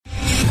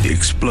The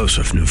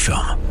explosive new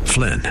film,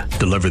 Flynn,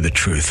 deliver the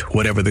truth,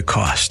 whatever the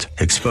cost,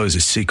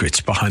 exposes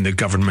secrets behind the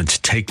government's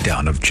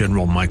takedown of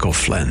General Michael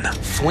Flynn.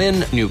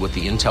 Flynn knew what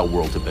the intel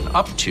world had been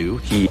up to.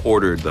 He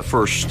ordered the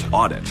first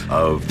audit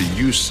of the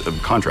use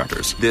of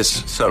contractors.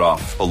 This set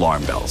off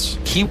alarm bells.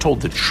 He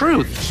told the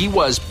truth. He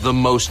was the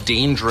most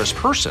dangerous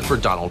person for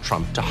Donald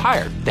Trump to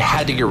hire. They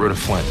had to get rid of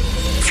Flynn.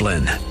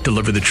 Flynn,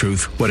 deliver the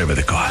truth, whatever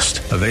the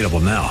cost. Available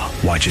now.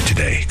 Watch it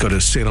today. Go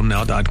to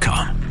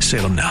salemnow.com.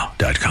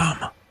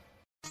 salemnow.com.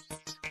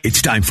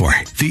 It's time for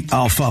the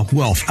Alpha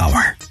Wealth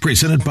Hour,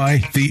 presented by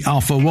the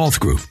Alpha Wealth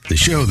Group, the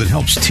show that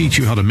helps teach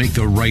you how to make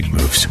the right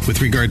moves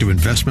with regard to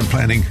investment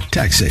planning,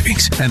 tax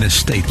savings, and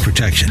estate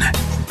protection.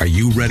 Are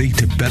you ready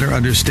to better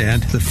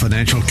understand the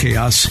financial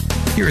chaos?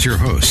 Here's your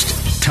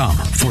host, Tom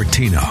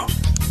Fortino.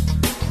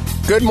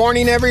 Good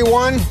morning,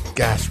 everyone.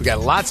 Gosh, we got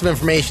lots of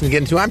information to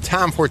get into. I'm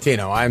Tom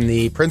Fortino. I'm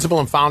the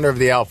principal and founder of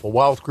the Alpha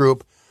Wealth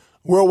Group.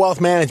 We're a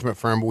wealth management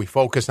firm, but we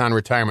focus on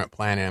retirement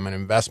planning. I'm an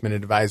investment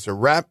advisor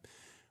rep,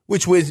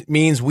 which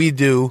means we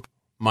do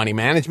money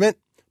management,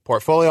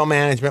 portfolio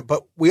management,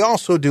 but we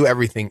also do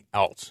everything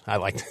else, I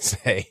like to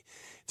say.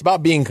 It's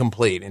about being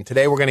complete. And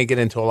today we're going to get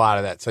into a lot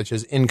of that, such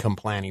as income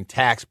planning,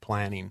 tax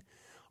planning,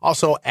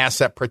 also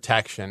asset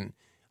protection.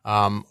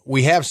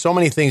 We have so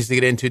many things to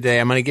get into today.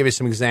 I'm going to give you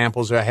some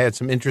examples. I had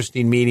some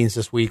interesting meetings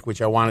this week,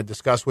 which I want to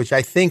discuss, which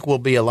I think will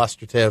be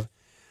illustrative.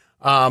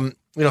 Some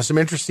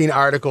interesting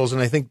articles,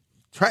 and I think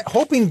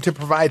hoping to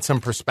provide some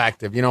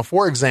perspective.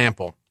 For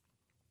example,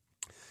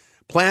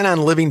 plan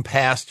on living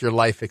past your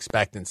life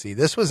expectancy.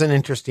 This was an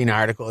interesting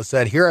article. It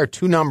said, here are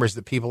two numbers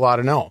that people ought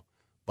to know,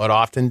 but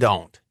often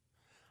don't.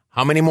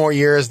 How many more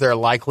years they're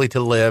likely to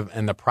live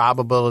and the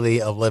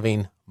probability of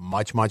living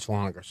much, much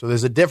longer. So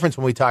there's a difference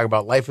when we talk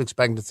about life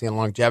expectancy and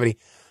longevity.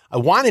 I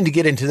wanted to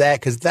get into that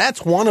because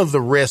that's one of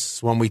the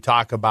risks when we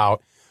talk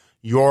about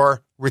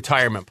your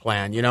retirement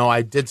plan.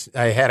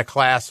 I had a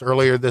class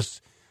earlier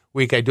this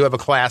week. I do have a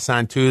class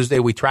on Tuesday.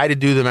 We try to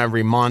do them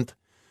every month.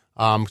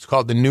 It's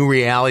called The New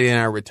Reality in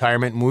Our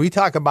Retirement. And when we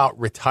talk about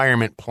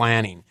retirement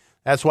planning,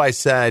 that's why I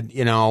said,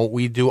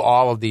 we do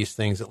all of these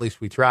things. At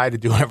least we try to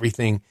do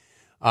everything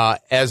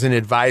as an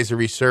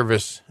advisory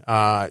service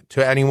to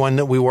anyone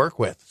that we work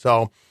with.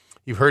 So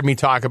you've heard me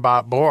talk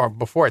about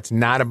before. It's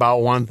not about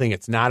one thing.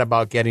 It's not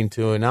about getting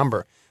to a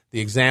number.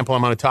 The example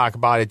I'm going to talk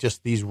about is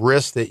just these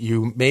risks that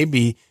you may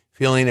be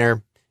feeling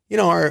are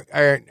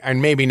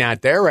maybe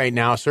not there right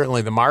now.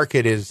 Certainly the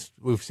market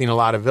we've seen a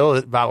lot of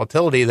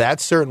volatility.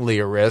 That's certainly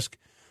a risk.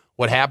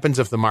 What happens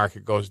if the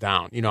market goes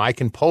down? I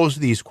can pose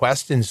these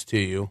questions to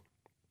you.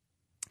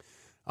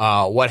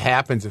 What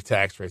happens if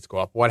tax rates go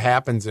up? What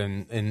happens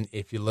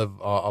if you live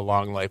a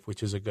long life,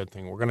 which is a good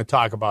thing? We're going to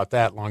talk about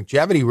that.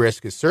 Longevity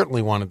risk is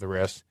certainly one of the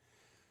risks.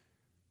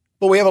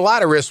 But we have a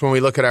lot of risks when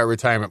we look at our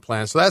retirement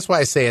plan. So that's why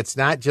I say it's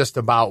not just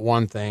about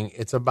one thing.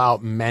 It's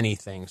about many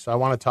things. So I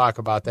want to talk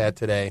about that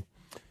today.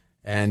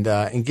 And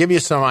give you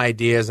some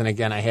ideas. And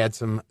again, I had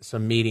some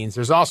meetings.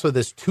 There's also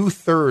this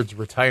 2/3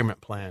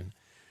 retirement plan.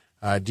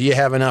 Do you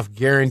have enough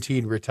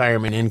guaranteed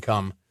retirement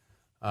income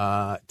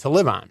to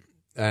live on?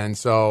 And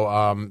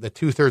so the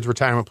 2/3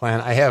 retirement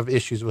plan, I have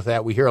issues with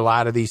that. We hear a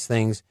lot of these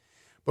things.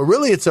 But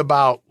really it's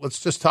about,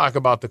 let's just talk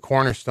about the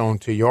cornerstone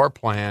to your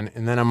plan.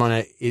 And then I'm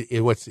going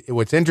to,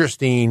 what's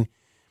interesting,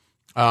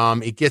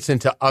 it gets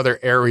into other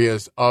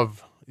areas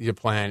of your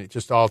plan. It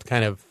just all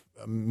kind of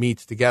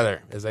meets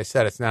together. As I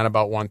said, it's not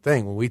about one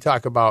thing. When we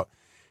talk about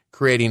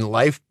creating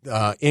life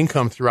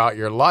income throughout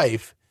your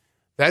life,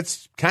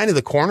 that's kind of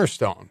the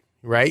cornerstone,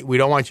 right? We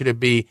don't want you to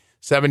be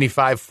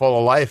 75 full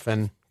of life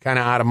and kind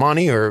of out of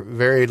money or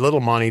very little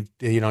money.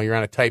 You're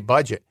on a tight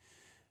budget.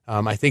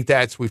 I think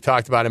we've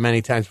talked about it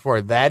many times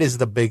before. That is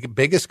the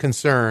biggest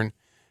concern.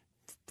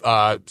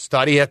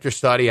 Study after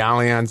study,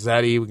 Allianz,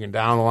 Zeti, we can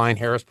down the line,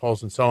 Harris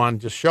Polls, and so on,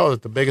 just show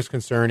that the biggest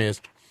concern is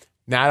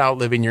not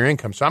outliving your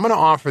income. So I'm going to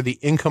offer the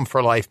Income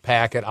for Life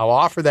packet. I'll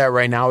offer that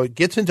right now. It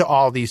gets into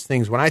all these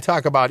things when I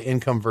talk about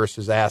income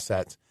versus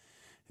assets.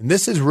 And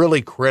this is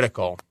really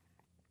critical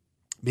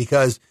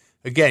because,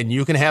 again,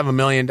 you can have $1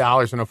 million in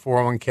a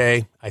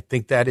 401k. I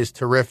think that is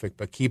terrific.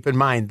 But keep in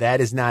mind, that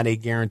is not a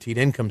guaranteed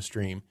income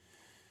stream.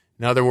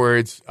 In other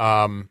words,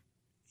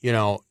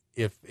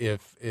 if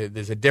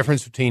there's a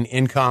difference between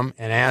income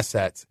and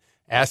assets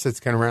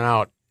can run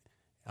out,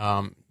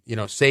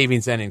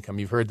 savings and income.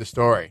 You've heard the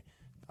story.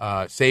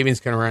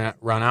 Savings can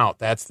run out.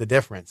 That's the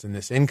difference in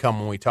this income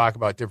when we talk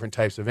about different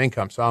types of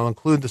income. So I'll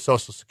include the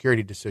Social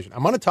Security decision.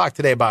 I'm going to talk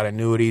today about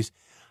annuities.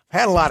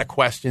 I've had a lot of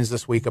questions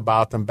this week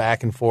about them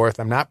back and forth.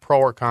 I'm not pro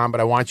or con, but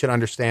I want you to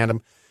understand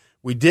them.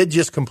 We did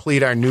just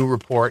complete our new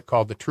report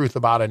called The Truth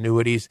About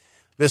Annuities.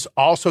 This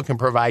also can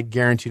provide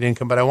guaranteed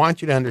income, but I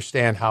want you to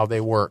understand how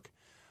they work.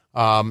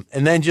 And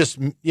then just,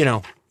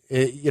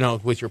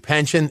 with your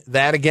pension,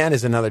 that again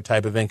is another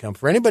type of income.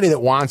 For anybody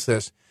that wants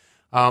this,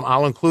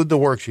 I'll include the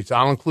worksheets.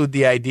 I'll include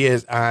the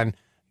ideas on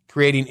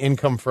creating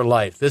income for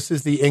life. This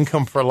is the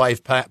Income for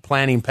Life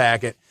planning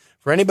packet.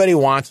 For anybody who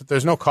wants it,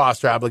 there's no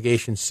cost or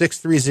obligation.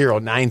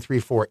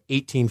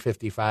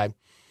 630-934-1855.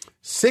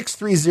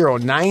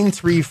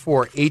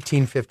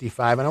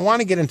 630-934-1855. And I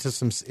want to get into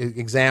some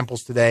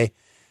examples today.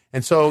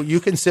 And so you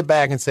can sit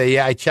back and say,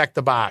 yeah, I checked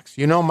the box.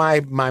 You know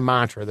my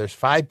mantra. There's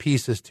 5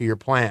 pieces to your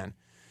plan.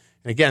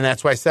 And again,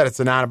 that's why I said it's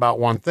not about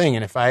one thing.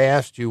 And if I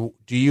asked you,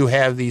 do you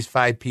have these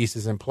 5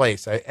 pieces in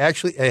place? I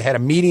had a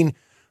meeting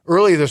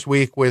earlier this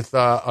week with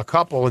a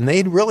couple, and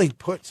they'd really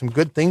put some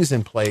good things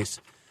in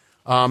place.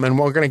 And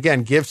we're going to,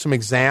 again, give some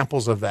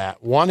examples of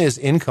that. One is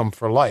income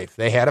for life.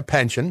 They had a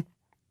pension.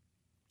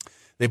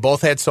 They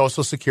both had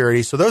Social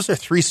Security. So those are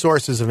 3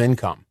 sources of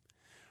income,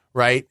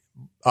 right?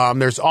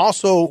 There's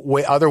also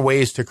other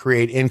ways to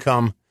create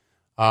income,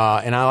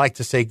 and I like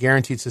to say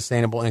guaranteed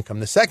sustainable income.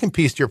 The second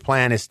piece to your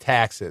plan is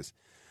taxes.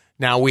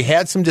 Now, we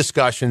had some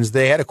discussions.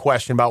 They had a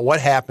question about what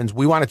happens.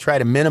 We want to try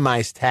to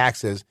minimize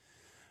taxes,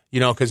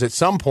 because at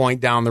some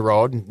point down the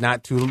road,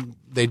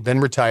 they'd been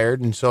retired,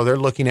 and so they're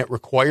looking at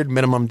required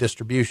minimum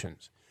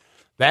distributions.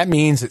 That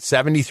means at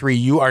 73,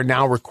 you are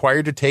now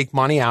required to take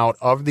money out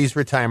of these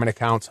retirement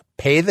accounts,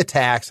 pay the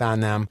tax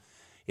on them.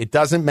 It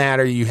doesn't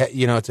matter.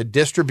 It's a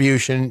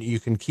distribution. You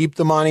can keep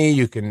the money.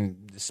 You can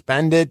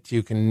spend it.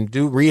 You can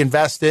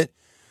reinvest it.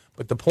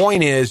 But the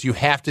point is you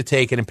have to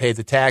take it and pay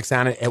the tax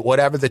on it at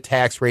whatever the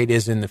tax rate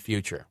is in the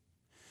future.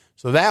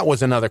 So that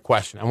was another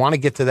question. I want to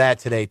get to that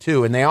today,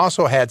 too. And they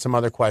also had some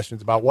other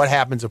questions about what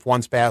happens if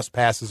one spouse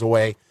passes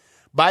away.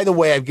 By the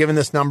way, I've given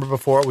this number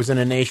before. It was in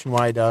a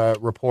nationwide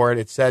report.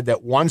 It said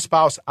that one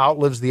spouse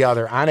outlives the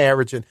other on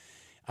average. Over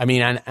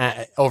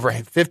 50%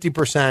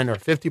 or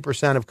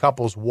 50% of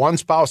couples, one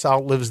spouse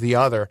outlives the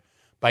other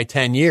by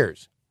 10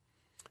 years.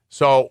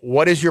 So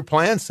what does your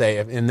plan say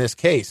in this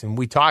case? And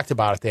we talked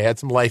about it. They had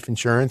some life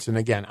insurance. And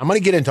again, I'm going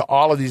to get into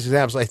all of these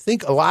examples. I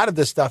think a lot of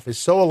this stuff is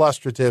so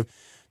illustrative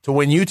to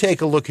when you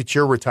take a look at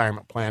your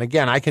retirement plan.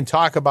 Again, I can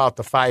talk about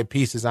the 5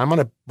 pieces. I'm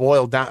going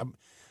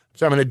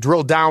to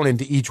drill down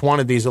into each one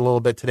of these a little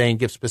bit today and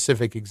give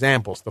specific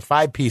examples. The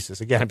 5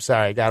 pieces. Again, I'm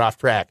sorry, I got off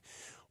track.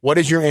 What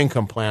is your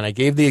income plan? I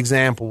gave the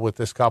example with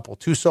this couple,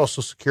 2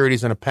 Social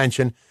Securities and a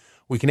pension.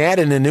 We can add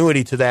an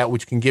annuity to that,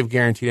 which can give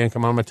guaranteed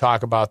income. I'm going to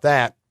talk about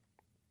that.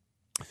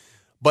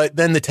 But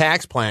then the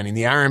tax planning,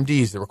 the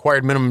RMDs, the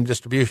required minimum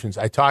distributions.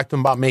 I talked to them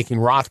about making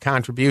Roth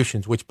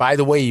contributions, which, by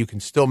the way, you can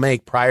still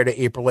make prior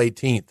to April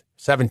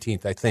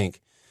 17th, I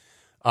think.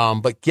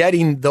 But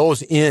getting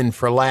those in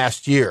for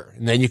last year,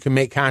 and then you can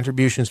make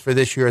contributions for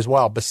this year as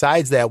well.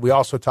 Besides that, we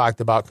also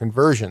talked about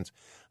conversions.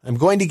 I'm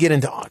going to get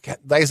into, like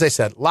as I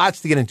said,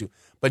 lots to get into.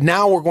 But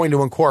now we're going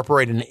to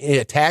incorporate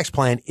a tax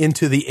plan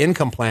into the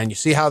income plan. You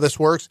see how this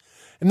works?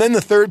 And then the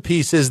third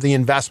piece is the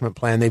investment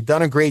plan. They've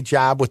done a great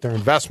job with their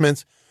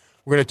investments.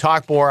 We're going to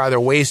talk more. Are there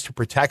ways to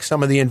protect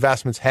some of the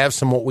investments, have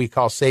some what we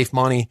call safe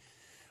money,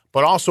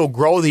 but also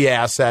grow the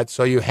asset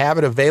so you have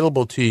it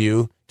available to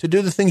you to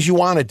do the things you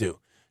want to do.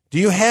 Do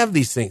you have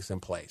these things in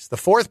place? The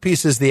fourth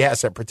piece is the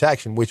asset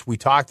protection, which we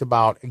talked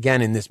about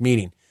again in this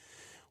meeting,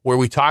 where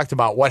we talked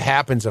about what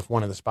happens if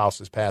one of the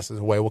spouses passes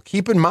away. Well,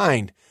 keep in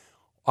mind,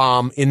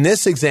 in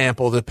this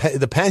example,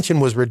 the pension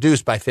was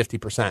reduced by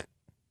 50%,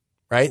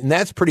 right? And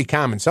that's pretty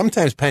common.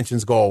 Sometimes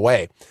pensions go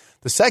away.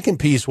 The second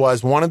piece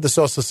was one of the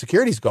Social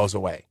Securities goes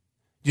away.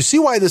 You see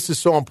why this is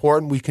so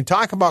important? We can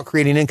talk about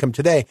creating income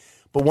today,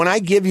 but when I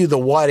give you the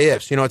what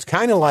ifs, it's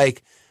kind of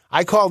like,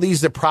 I call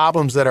these the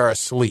problems that are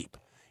asleep.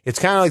 It's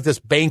kind of like this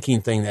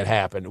banking thing that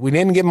happened. We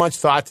didn't give much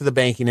thought to the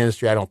banking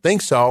industry. I don't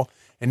think so.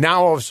 And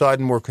now all of a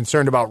sudden we're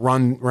concerned about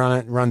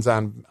runs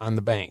on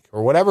the bank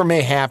or whatever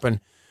may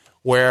happen,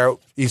 where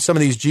some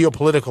of these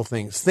geopolitical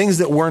things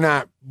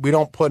that we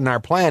don't put in our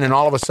plan, and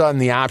all of a sudden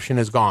the option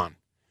is gone.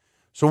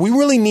 So we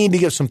really need to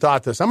give some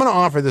thought to this. I'm going to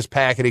offer this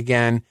packet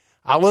again.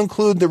 I'll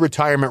include the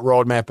retirement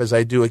roadmap as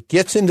I do. It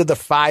gets into the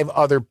 5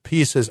 other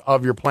pieces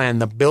of your plan,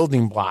 the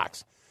building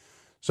blocks.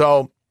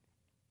 So,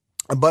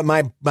 but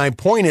my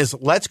point is,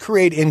 let's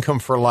create income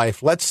for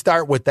life. Let's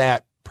start with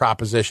that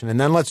proposition, and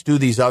then let's do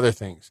these other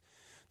things.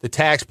 The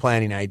tax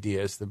planning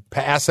ideas, the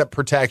asset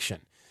protection.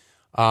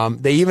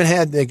 They even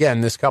had, again,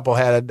 this couple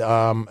had the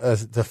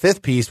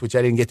 5th piece, which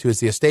I didn't get to,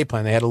 is the estate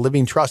plan. They had a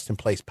living trust in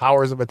place,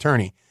 powers of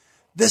attorney.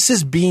 This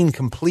is being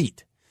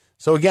complete.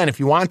 So again, if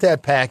you want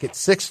that packet,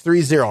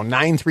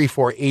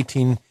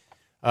 630-934-1855,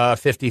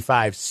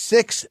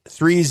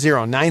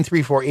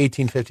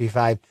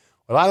 630-934-1855,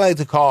 what I like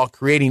to call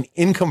creating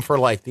income for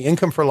life. The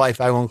income for life,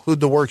 I will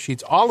include the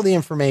worksheets, all of the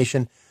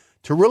information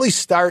to really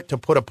start to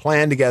put a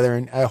plan together,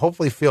 and I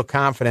hopefully feel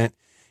confident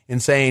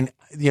in saying,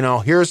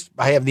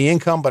 I have the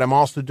income, but I'm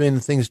also doing the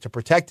things to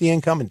protect the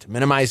income and to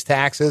minimize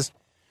taxes.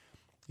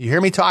 You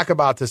hear me talk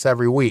about this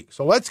every week.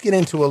 So let's get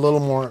into a little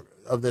more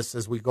of this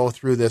as we go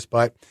through this.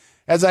 But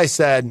as I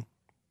said,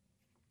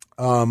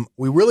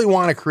 we really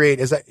want to create,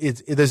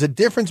 there's a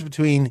difference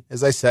between,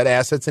 as I said,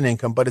 assets and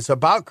income, but it's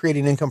about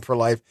creating income for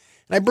life.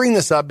 And I bring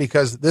this up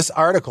because this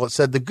article, it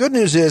said the good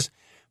news is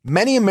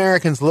many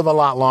Americans live a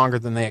lot longer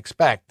than they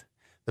expect.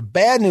 The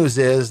bad news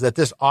is that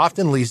this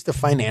often leads to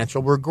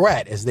financial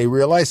regret, as they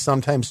realize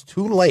sometimes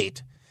too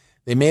late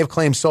they may have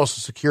claimed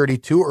Social Security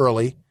too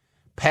early,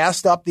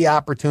 passed up the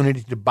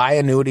opportunity to buy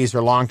annuities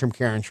or long-term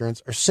care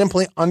insurance, or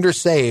simply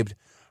undersaved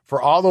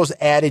for all those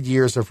added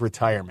years of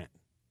retirement.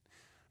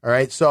 All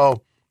right.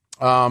 So,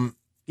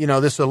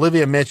 this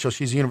Olivia Mitchell,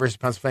 she's University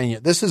of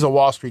Pennsylvania. This is a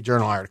Wall Street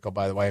Journal article,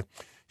 by the way.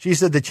 She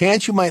said, the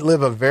chance you might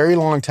live a very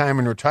long time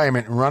in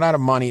retirement and run out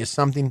of money is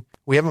something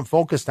we haven't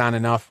focused on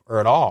enough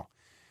or at all.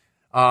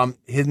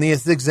 In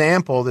this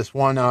example, this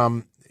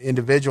one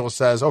individual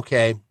says,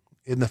 okay,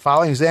 in the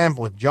following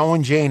example, if Joe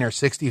and Jane are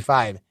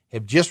 65,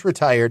 have just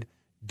retired,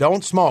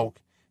 don't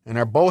smoke, and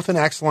are both in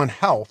excellent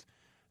health,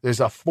 there's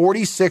a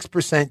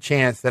 46%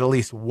 chance that at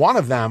least one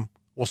of them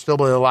will still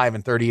be alive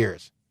in 30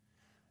 years.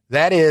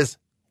 That is,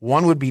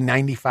 one would be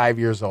 95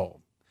 years old.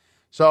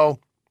 So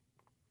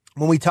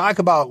when we talk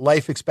about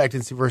life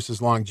expectancy versus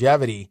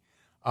longevity,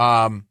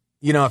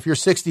 if you're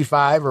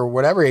 65 or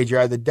whatever age you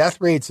are, the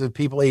death rates of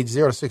people age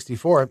 0 to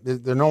 64,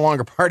 they're no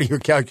longer part of your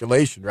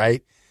calculation,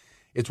 right?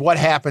 It's what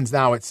happens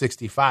now at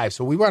 65.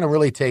 So we want to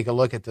really take a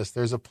look at this.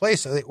 There's a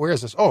place, where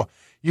is this? Oh,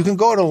 you can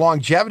go to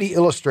Longevity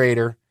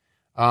Illustrator.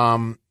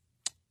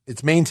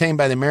 It's maintained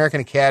by the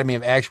American Academy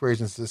of Actuaries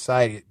and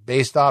Society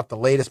based off the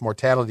latest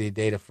mortality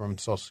data from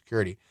Social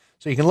Security.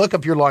 So you can look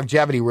up your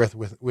longevity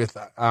with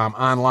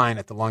online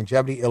at the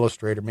Longevity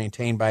Illustrator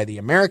maintained by the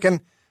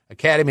American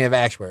Academy of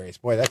Actuaries.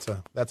 Boy,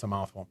 that's a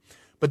mouthful.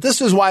 But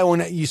this is why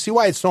when you see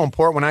why it's so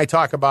important when I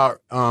talk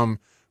about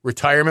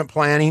retirement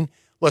planning.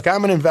 Look,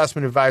 I'm an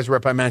investment advisor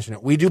rep. I mentioned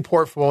it. We do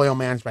portfolio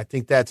management. I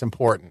think that's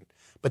important.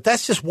 But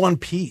that's just one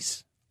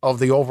piece of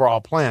the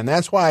overall plan.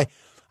 That's why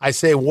I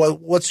say,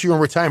 what's your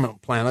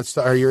retirement plan?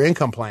 Or your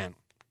income plan.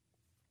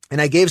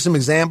 And I gave some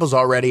examples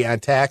already on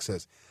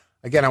taxes.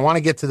 Again, I want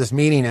to get to this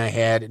meeting I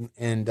had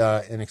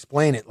and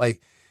explain it.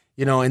 Like,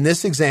 in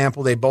this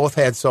example, they both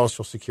had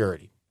Social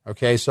Security.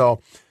 Okay,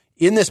 so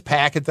in this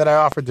packet that I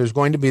offered, there's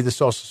going to be the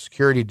Social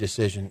Security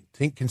decision,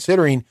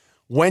 considering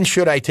when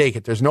should I take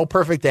it. There's no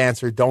perfect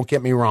answer. Don't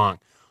get me wrong.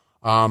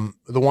 The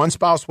one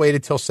spouse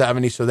waited till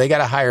 70, so they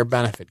got a higher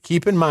benefit.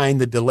 Keep in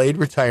mind the delayed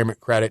retirement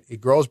credit.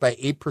 It grows by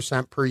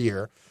 8% per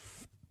year.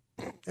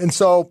 And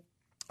so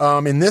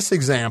in this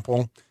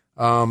example,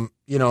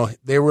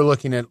 they were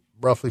looking at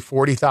roughly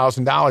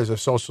 $40,000 of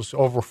social,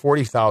 over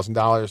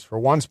 $40,000 for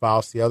one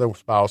spouse. The other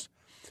spouse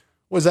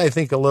was, I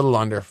think, a little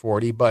under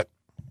 40. But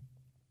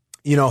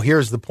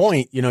here's the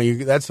point. We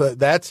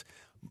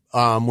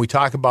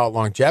talk about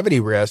longevity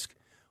risk.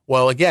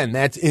 Well, again,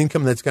 that's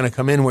income that's going to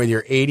come in whether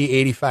you're 80,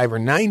 85, or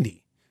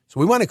 90. So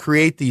we want to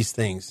create these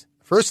things.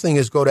 First thing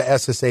is go to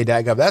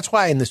SSA.gov. That's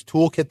why in this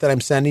toolkit that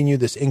I'm sending you,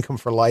 this Income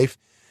for Life,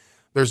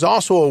 there's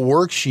also a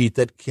worksheet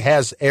that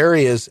has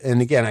areas.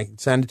 And again, I can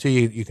send it to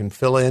you. You can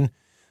fill in.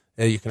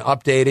 You can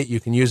update it.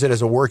 You can use it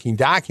as a working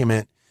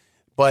document.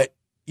 But,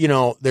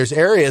 there's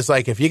areas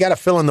like if you got to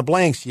fill in the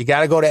blanks, you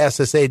got to go to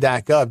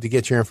SSA.gov to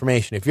get your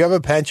information. If you have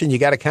a pension, you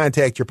got to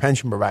contact your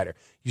pension provider.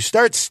 You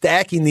start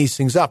stacking these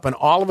things up, and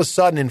all of a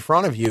sudden in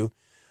front of you,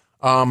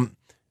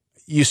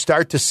 you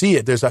start to see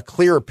it. There's a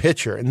clearer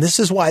picture. And this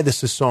is why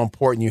this is so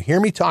important. You hear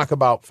me talk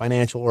about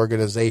financial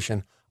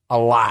organization a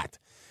lot.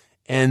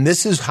 And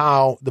this is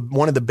how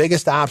one of the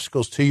biggest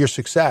obstacles to your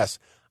success.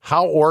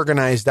 How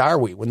organized are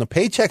we? When the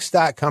paychecks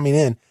start coming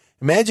in,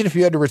 imagine if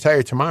you had to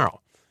retire tomorrow.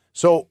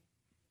 So,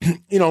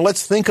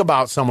 let's think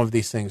about some of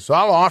these things. So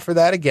I'll offer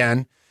that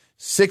again.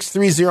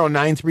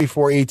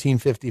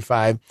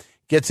 630-934-1855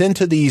 gets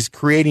into these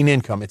creating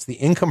income. It's the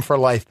Income for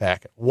Life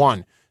packet.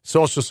 1,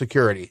 Social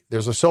Security.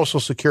 There's a Social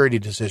Security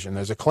decision.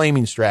 There's a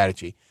claiming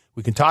strategy.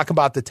 We can talk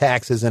about the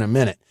taxes in a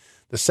minute.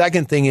 The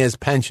second thing is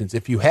pensions.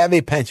 If you have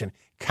a pension,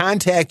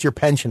 contact your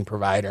pension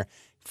provider.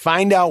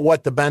 Find out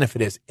what the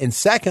benefit is. And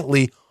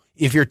secondly,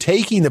 if you're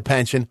taking the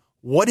pension,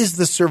 what is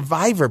the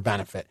survivor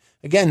benefit?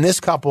 Again, this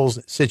couple's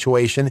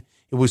situation,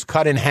 it was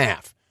cut in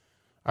half.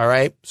 All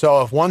right.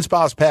 So if one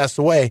spouse passed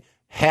away,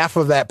 half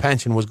of that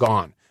pension was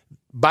gone.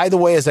 By the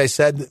way, as I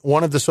said,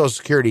 one of the Social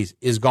Securities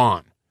is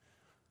gone.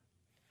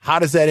 How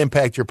does that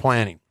impact your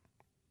planning?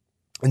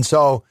 And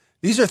so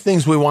these are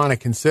things we want to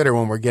consider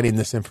when we're getting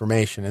this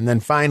information. And then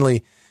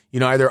finally,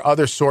 are there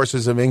other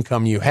sources of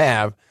income you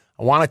have?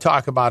 I want to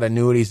talk about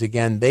annuities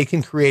again. They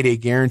can create a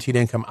guaranteed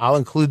income. I'll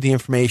include the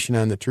information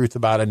on the truth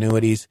about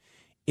annuities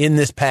in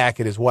this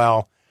packet as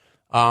well.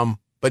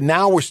 But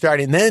now we're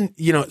starting. Then,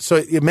 so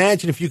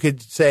imagine if you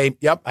could say,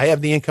 yep, I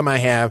have the income I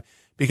have,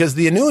 because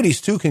the annuities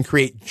too can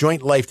create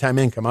joint lifetime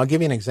income. I'll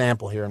give you an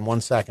example here in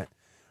 1 second.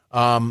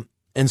 And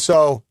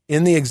so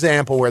in the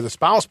example where the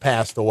spouse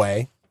passed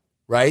away,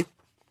 right?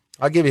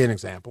 I'll give you an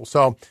example.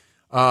 So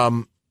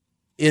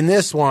in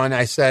this one,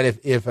 I said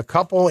if a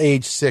couple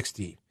age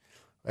 60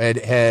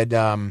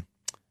 had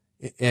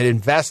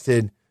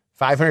invested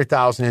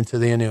 $500,000 into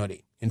the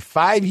annuity, in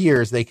 5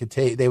 years they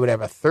would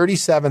have a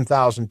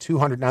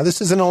 $37,200. Now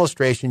this is an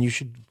illustration. You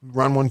should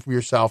run one for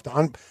yourself,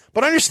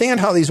 but understand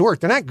how these work.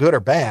 They're not good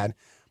or bad,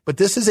 but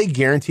this is a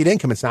guaranteed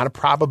income. It's not a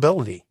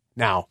probability.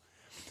 Now,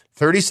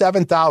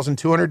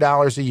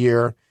 $37,200 a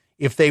year.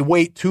 If they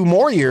wait 2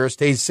 more years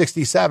to age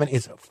 67,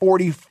 it's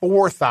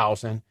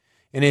 $44,000.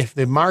 And if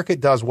the market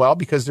does well,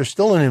 because there's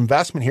still an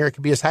investment here, it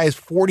could be as high as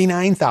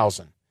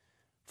 $49,000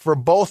 for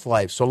both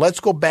lives. So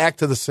let's go back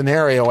to the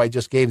scenario I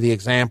just gave the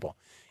example.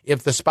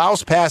 If the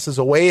spouse passes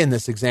away in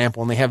this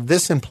example and they have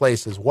this in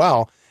place as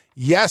well,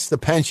 yes, the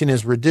pension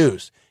is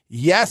reduced.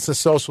 Yes, the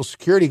Social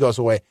Security goes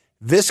away.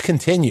 This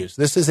continues.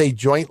 This is a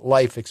joint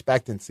life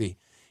expectancy.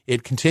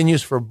 It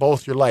continues for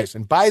both your lives.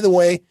 And by the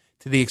way,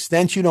 to the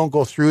extent you don't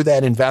go through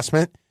that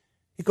investment,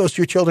 it goes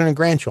to your children and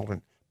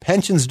grandchildren.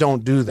 Pensions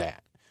don't do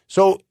that.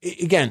 So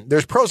again,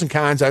 there's pros and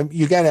cons.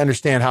 You got to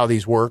understand how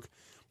these work.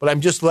 But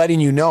I'm just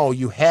letting you know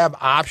you have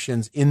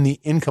options in the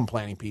income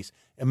planning piece.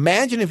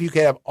 Imagine if you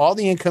could have all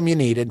the income you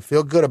needed and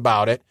feel good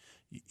about it.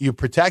 You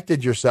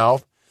protected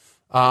yourself.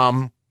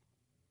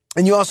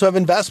 And you also have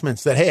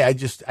investments that, hey, I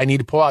need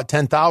to pull out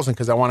 $10,000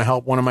 because I want to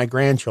help one of my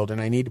grandchildren.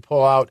 I need to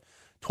pull out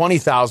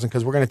 $20,000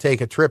 because we're going to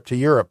take a trip to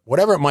Europe,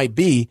 whatever it might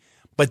be.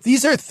 But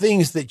these are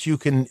things that you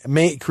can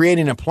create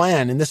in a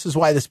plan, and this is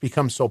why this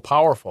becomes so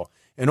powerful.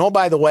 And oh,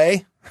 by the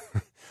way,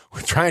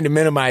 we're trying to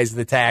minimize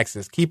the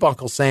taxes. Keep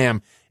Uncle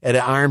Sam at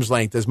an arm's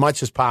length as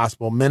much as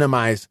possible.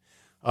 Minimize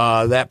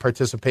that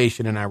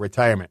participation in our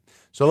retirement.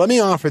 So let me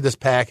offer this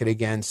packet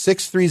again,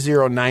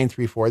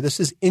 630-934. This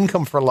is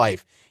Income for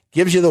Life.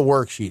 Gives you the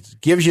worksheets.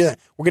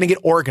 We're going to get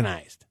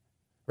organized,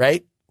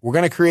 right? We're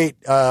going to create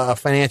a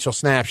financial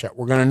snapshot.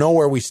 We're going to know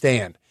where we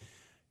stand.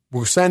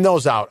 We'll send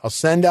those out. I'll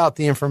send out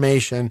the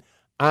information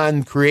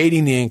on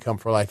creating the Income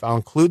for Life. I'll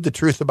include the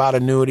Truth About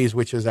Annuities,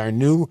 which is a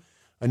new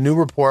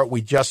report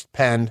we just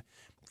penned.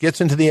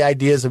 Gets into the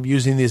ideas of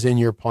using these in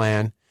your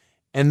plan.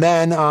 And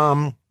then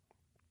and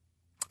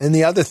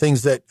the other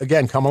things that,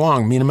 again, come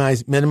along,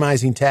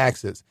 minimizing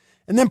taxes,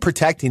 and then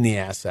protecting the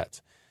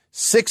assets.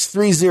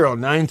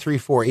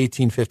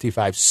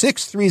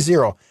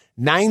 630-934-1855.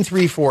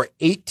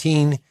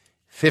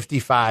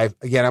 630-934-1855.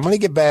 Again, I'm going to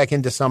get back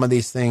into some of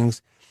these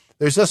things.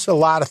 There's just a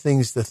lot of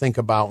things to think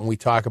about when we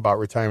talk about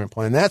retirement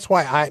plan. That's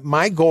why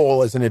my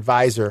goal as an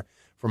advisor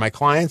for my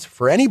clients,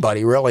 for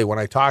anybody really, when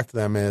I talk to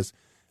them is,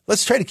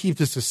 let's try to keep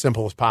this as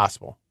simple as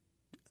possible.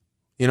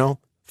 5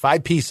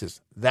 pieces.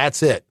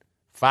 That's it.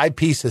 5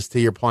 pieces to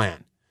your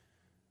plan.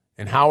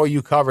 And how are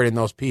you covered in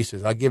those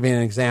pieces? I'll give you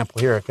an example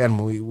here.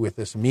 Again, with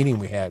this meeting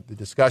we had, the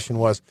discussion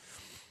was,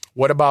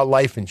 what about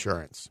life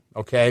insurance?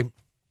 Okay.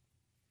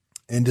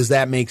 And does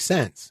that make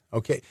sense?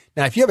 Okay.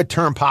 Now, if you have a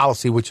term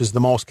policy, which is the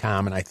most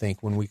common, I think,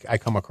 I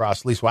come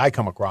across, at least what I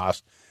come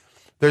across,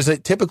 there's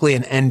typically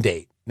an end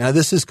date. Now,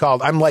 this is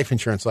called, I'm life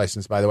insurance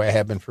licensed, by the way. I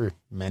have been for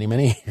many,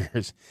 many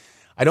years.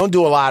 I don't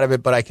do a lot of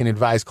it, but I can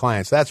advise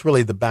clients. That's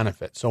really the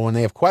benefit. So when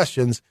they have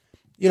questions,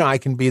 I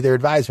can be their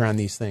advisor on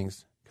these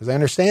things because I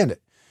understand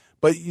it.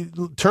 But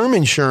term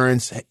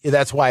insurance,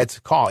 that's why it's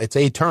called. It's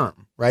a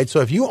term, right? So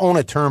if you own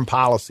a term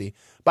policy,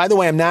 by the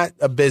way, I'm not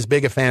as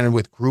big a fan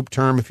with group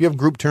term. If you have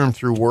group term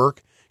through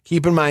work,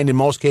 keep in mind in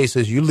most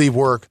cases you leave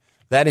work,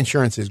 that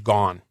insurance is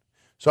gone.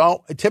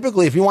 So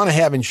typically if you want to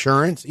have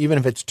insurance, even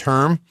if it's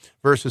term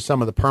versus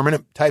some of the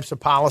permanent types of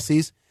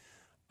policies,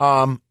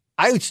 I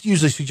would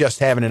usually suggest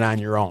having it on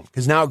your own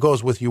because now it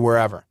goes with you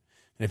wherever.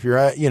 And if you're,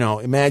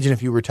 imagine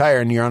if you retire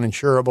and you're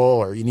uninsurable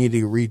or you need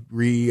to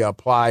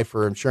reapply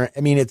for insurance.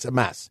 I mean, it's a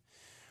mess.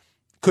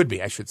 Could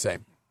be, I should say.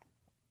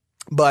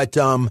 But,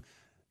 so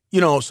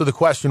the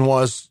question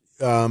was,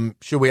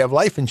 should we have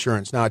life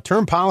insurance? Now, a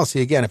term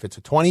policy, again, if it's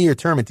a 20-year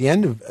term, at the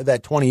end of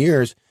that 20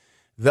 years,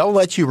 they'll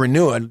let you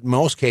renew it. In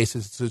most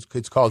cases,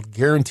 it's called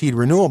guaranteed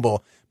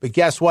renewable. But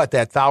guess what?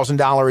 That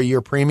 $1,000 a year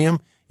premium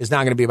is now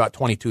going to be about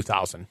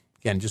 $22,000.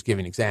 Again, just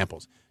giving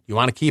examples. You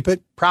want to keep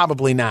it?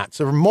 Probably not.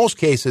 So for most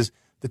cases,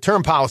 the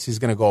term policy is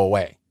going to go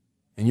away,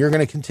 and you're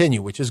going to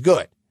continue, which is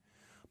good.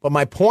 But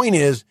my point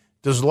is,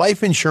 does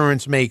life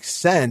insurance make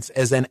sense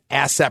as an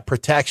asset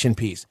protection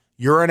piece?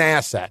 You're an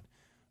asset.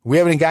 We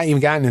haven't even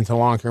gotten into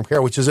long-term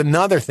care, which is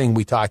another thing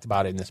we talked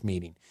about in this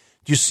meeting.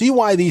 Do you see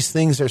why these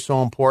things are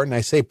so important?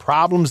 I say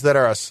problems that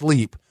are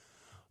asleep.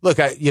 Look,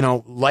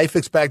 life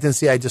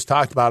expectancy, I just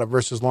talked about it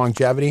versus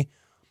longevity.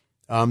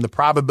 The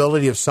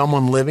probability of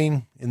someone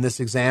living, in this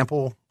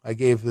example I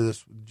gave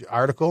this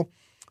article,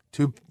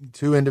 two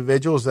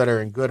individuals that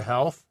are in good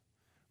health,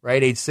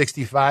 right, age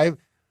 65,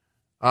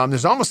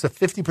 there's almost a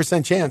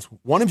 50% chance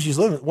one of you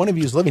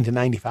is living to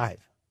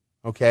 95,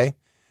 okay?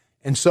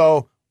 And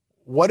so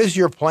what does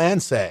your plan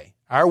say?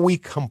 Are we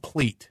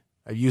complete?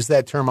 I've used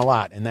that term a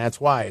lot, and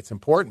that's why it's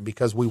important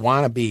because we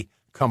want to be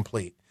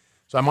complete.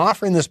 So I'm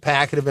offering this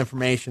packet of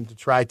information to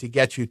try to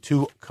get you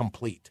to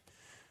complete.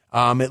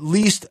 At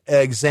least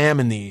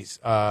examine these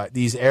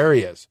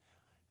areas.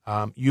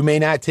 You may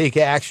not take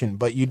action,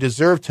 but you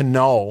deserve to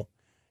know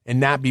and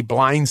not be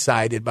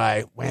blindsided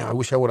by, wow, I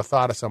wish I would have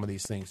thought of some of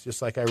these things.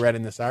 Just like I read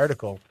in this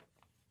article,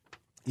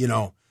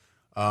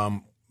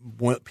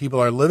 people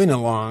are living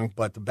along,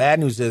 but the bad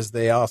news is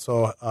they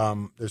also,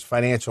 there's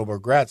financial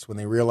regrets when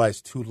they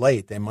realize too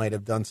late they might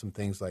have done some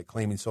things like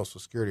claiming Social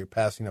Security or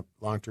passing up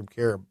long-term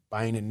care,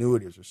 buying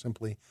annuities, or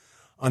simply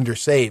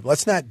undersaved.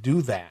 Let's not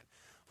do that.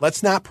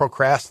 Let's not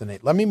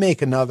procrastinate. Let me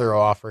make another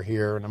offer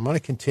here, and I'm going to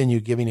continue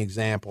giving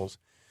examples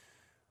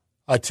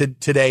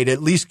today to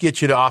at least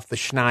get you off the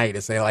schneid,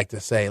 as they like to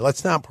say.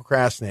 Let's not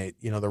procrastinate.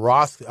 The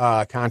Roth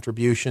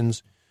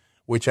contributions,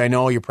 which I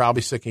know you're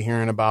probably sick of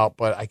hearing about,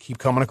 but I keep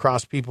coming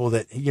across people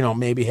that,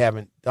 maybe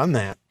haven't done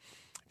that.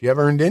 If you have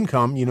earned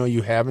income,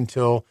 you have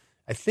until,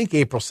 I think,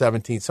 April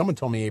 17th. Someone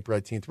told me April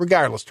 18th.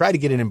 Regardless, try to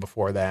get it in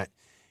before that.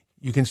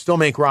 You can still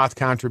make Roth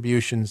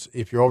contributions.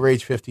 If you're over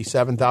age 50,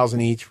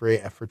 $7,000 each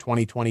for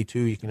 2022.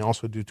 You can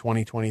also do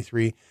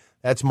 2023.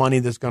 That's money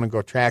that's going to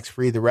go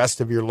tax-free the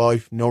rest of your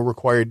life. No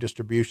required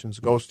distributions.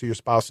 Goes to your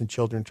spouse and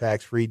children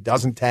tax-free.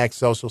 Doesn't tax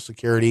Social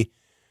Security.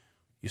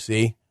 You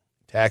see,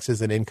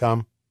 taxes and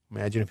income.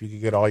 Imagine if you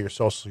could get all your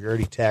Social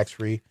Security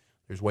tax-free.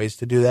 There's ways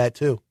to do that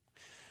too.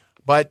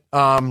 But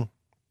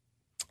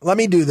let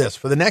me do this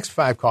for the next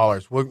 5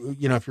 callers.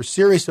 If you're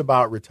serious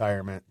about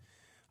retirement,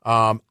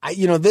 of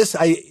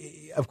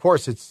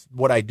course, it's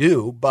what I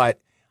do, but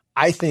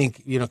I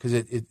think,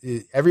 because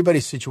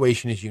everybody's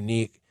situation is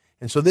unique.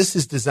 And so this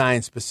is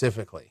designed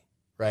specifically,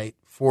 right,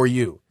 for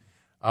you.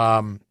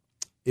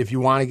 If you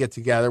want to get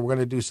together, we're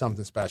going to do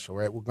something special,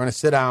 right? We're going to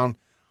sit down.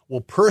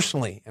 Well,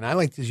 personally, and I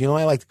like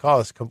to call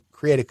this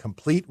create a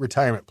complete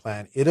retirement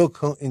plan. It'll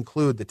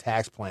include the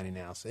tax planning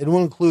analysis. It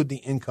will include the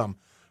income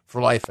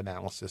for life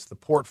analysis, the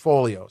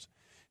portfolios.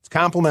 It's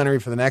complimentary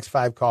for the next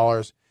 5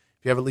 callers.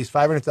 If you have at least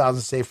 $500,000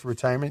 saved for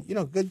retirement,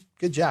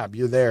 good job.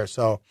 You're there.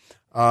 So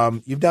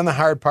you've done the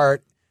hard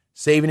part,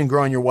 saving and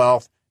growing your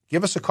wealth.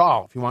 Give us a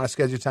call if you want to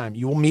schedule time.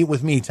 You will meet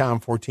with me, Tom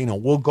Fortino.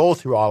 We'll go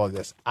through all of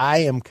this. I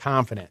am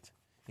confident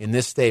in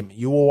this statement.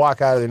 You will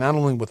walk out of there not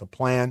only with a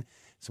plan,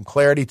 some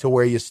clarity to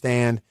where you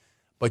stand,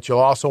 but you'll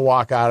also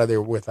walk out of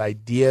there with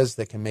ideas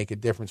that can make a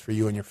difference for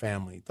you and your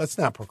family. Let's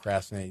not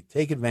procrastinate.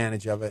 Take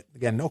advantage of it.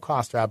 Again, no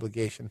cost or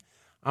obligation.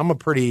 I'm a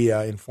pretty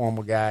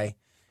informal guy,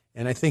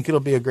 and I think it'll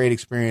be a great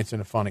experience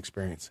and a fun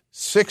experience.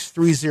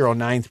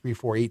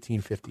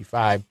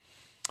 630-934-1855.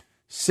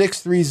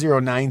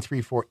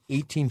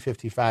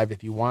 630-934-1855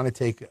 if you want to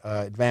take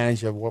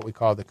advantage of what we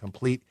call the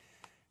complete,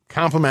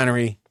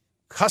 complimentary,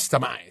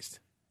 customized,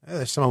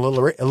 there's some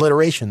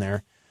alliteration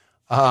there,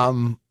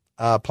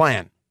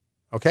 plan.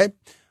 Okay?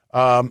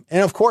 And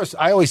of course,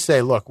 I always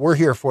say, look, we're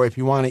here for you. If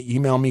you want to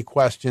email me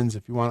questions,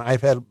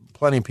 I've had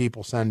plenty of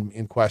people send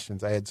in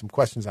questions. I had some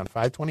questions on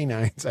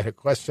 529s. I had a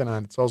question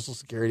on Social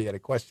Security. I had a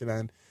question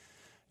on,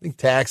 I think,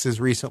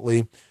 taxes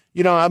recently.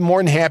 I'm more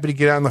than happy to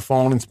get on the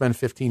phone and spend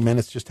 15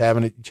 minutes just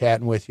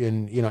chatting with you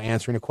and,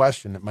 answering a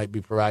question that might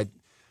provide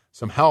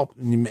some help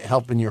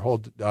in your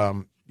whole,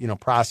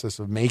 process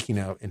of making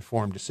an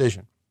informed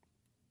decision.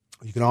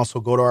 You can also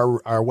go to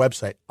our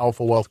website,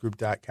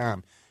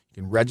 alphawealthgroup.com. You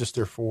can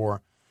register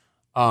for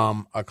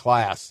a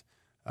class,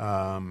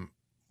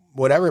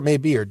 whatever it may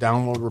be, or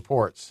download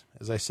reports.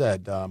 As I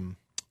said, I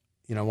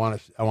want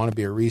to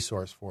be a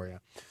resource for you.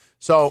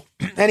 So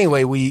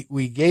anyway,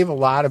 we gave a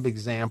lot of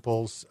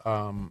examples,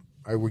 or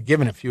we're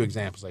given a few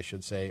examples, I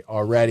should say,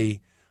 already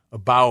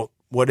about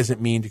what does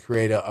it mean to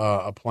create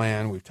a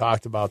plan. We've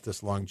talked about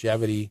this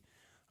longevity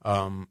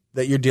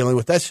that you're dealing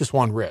with. That's just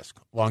one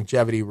risk,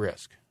 longevity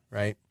risk,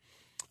 right?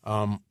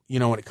 When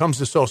it comes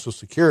to Social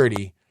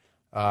Security,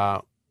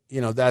 that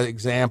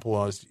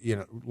example is,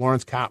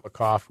 Lawrence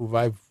Kotlikoff, who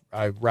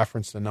I've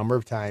referenced a number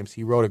of times.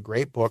 He wrote a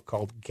great book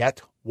called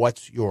Get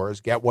What's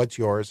Yours.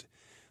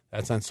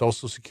 That's on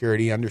Social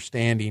Security,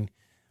 understanding.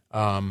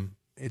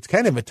 It's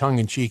kind of a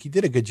tongue-in-cheek. He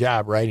did a good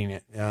job writing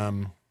it.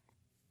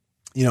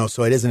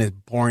 So it isn't as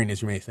boring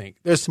as you may think.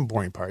 There's some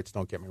boring parts,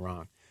 don't get me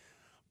wrong.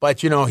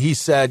 But, he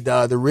said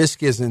the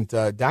risk isn't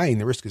dying.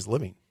 The risk is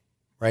living,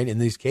 right, in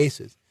these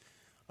cases.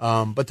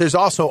 But there's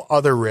also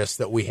other risks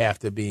that we have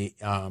to be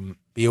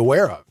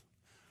aware of,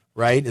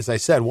 right? As I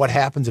said, what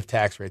happens if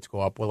tax rates go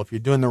up? Well, if you're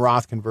doing the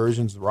Roth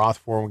conversions, the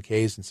Roth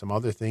 401ks and some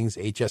other things,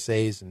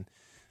 HSAs and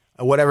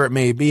whatever it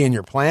may be in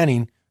your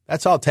planning,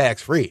 that's all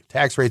tax-free.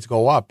 Tax rates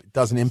go up. It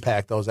doesn't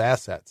impact those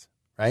assets,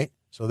 right?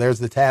 So there's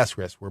the tax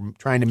risk. We're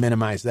trying to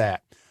minimize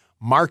that.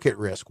 Market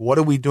risk. What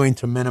are we doing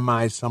to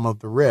minimize some of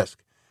the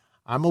risk?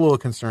 I'm a little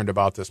concerned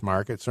about this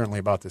market, certainly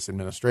about this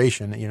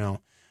administration.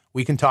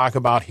 We can talk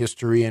about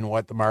history and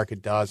what the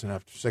market does, and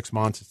after 6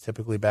 months, it's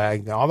typically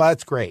bagged. All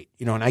that's great,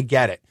 and I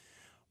get it.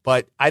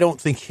 But I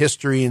don't think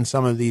history and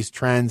some of these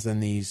trends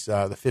and these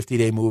the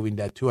 50-day moving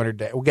debt,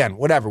 200-day, again,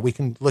 whatever. We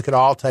can look at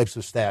all types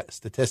of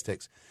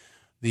statistics.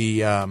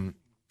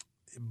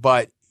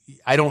 But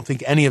I don't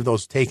think any of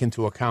those take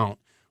into account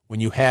when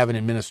you have an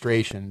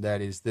administration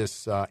that is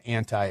this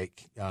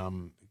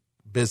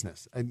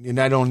anti-business. And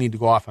I don't need to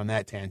go off on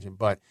that tangent,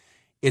 but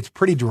it's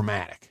pretty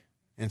dramatic.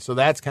 And so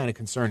that's kind of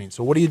concerning.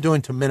 So what are you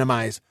doing to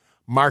minimize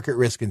market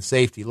risk and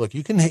safety? Look,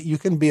 you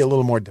can be a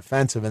little more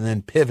defensive and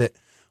then pivot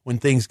when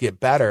things get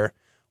better.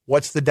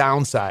 What's the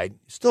downside?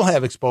 You still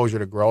have exposure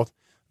to growth.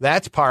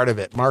 That's part of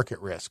it, market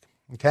risk.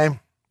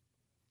 Okay.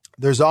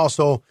 There's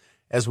also,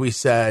 as we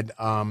said,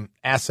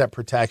 asset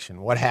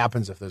protection. What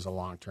happens if there's a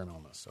long-term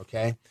illness?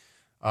 Okay.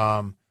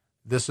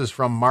 This is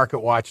from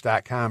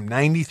MarketWatch.com.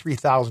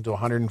 $93,000 to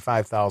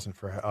 $105,000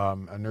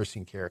 for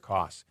nursing care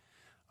costs.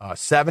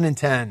 7 in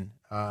 10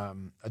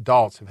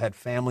 adults have had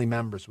family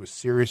members with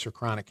serious or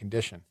chronic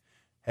condition.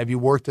 Have you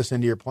worked this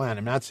into your plan?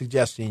 I'm not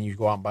suggesting you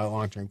go out and buy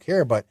long-term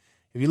care, but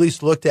if you at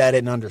least looked at it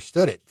and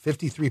understood it.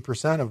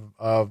 53%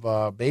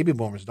 of baby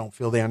boomers don't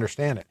feel they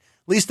understand it.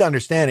 At least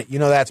understand it.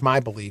 That's my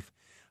belief.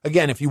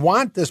 Again, if you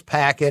want this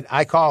packet,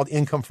 I call it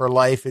Income for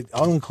Life.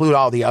 I'll include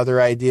all the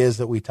other ideas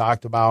that we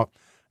talked about.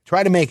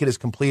 Try to make it as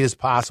complete as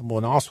possible,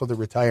 and also the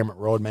retirement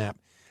roadmap.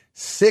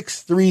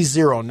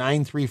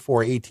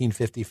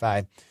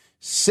 630-934-1855.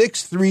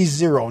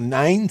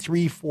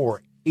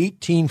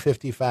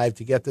 630-934-1855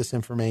 to get this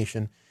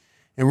information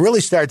and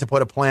really start to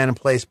put a plan in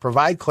place,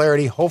 provide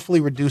clarity, hopefully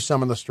reduce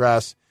some of the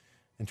stress,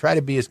 and try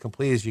to be as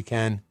complete as you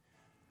can.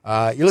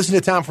 You're listening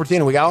to Tom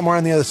Fortino. We got a lot more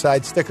on the other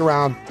side. Stick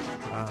around.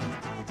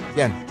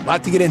 Again, a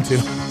lot to get into.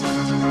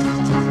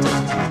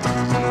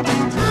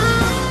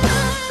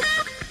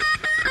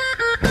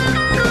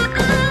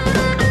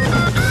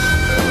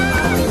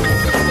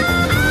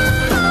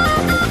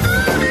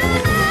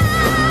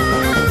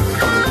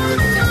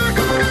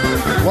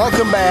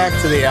 Welcome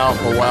back to the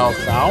Alpha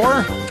Wealth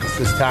Hour. This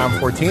is Tom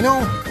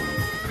Fortino,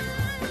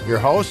 your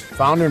host,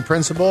 founder and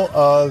principal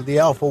of the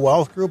Alpha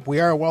Wealth Group. We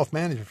are a wealth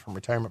management firm,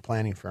 retirement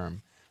planning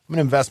firm. I'm an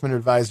investment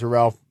advisor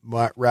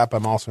rep.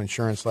 I'm also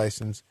insurance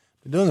licensed.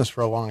 Been doing this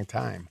for a long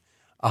time.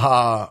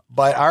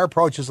 But our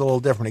approach is a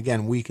little different.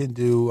 Again, we can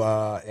do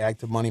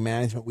active money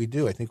management. We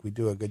do. I think we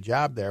do a good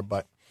job there.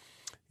 But,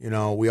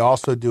 we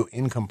also do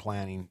income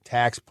planning,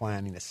 tax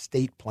planning,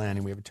 estate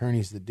planning. We have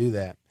attorneys that do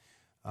that.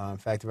 In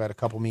fact, I've had a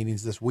couple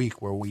meetings this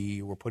week where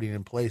we were putting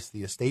in place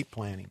the estate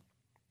planning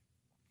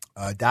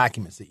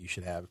documents that you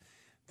should have.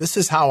 This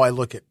is how I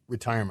look at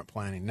retirement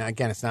planning. Now,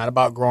 again, it's not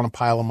about growing a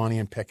pile of money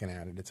and picking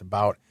at it. It's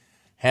about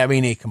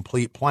having a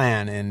complete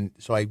plan. And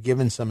so I've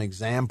given some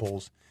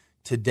examples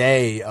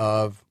today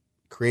of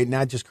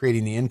not just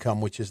creating the income,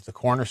 which is the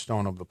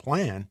cornerstone of the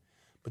plan,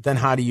 but then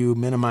how do you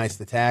minimize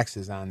the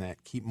taxes on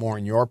that, keep more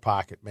in your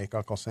pocket, make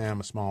Uncle Sam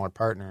a smaller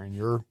partner in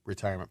your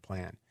retirement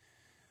plan.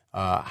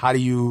 How do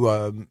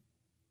you,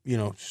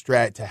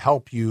 to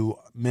help you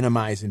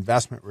minimize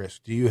investment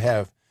risk? Do you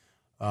have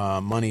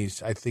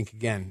monies? I think,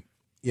 again,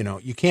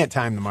 you can't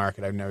time the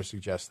market. I've never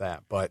suggest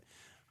that. But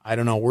I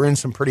don't know. We're in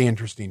some pretty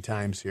interesting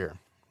times here.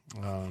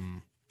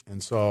 And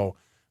so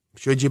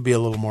should you be a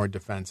little more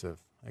defensive?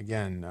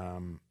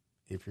 Again,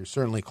 if you're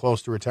certainly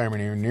close to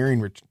retirement, or you're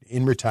nearing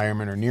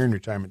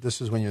retirement,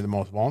 this is when you're the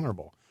most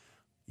vulnerable.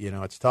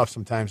 It's tough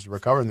sometimes to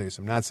recover these.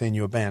 I'm not saying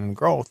you abandon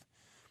growth,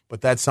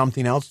 but that's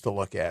something else to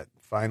look at.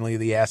 Finally,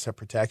 the asset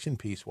protection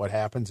piece. What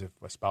happens if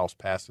a spouse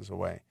passes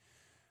away?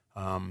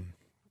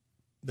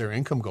 Their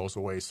income goes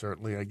away,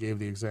 certainly. I gave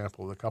the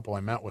example of the couple I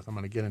met with. I'm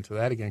going to get into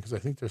that again because I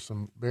think there's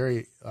some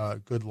very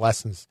good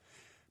lessons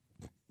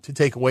to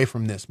take away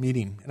from this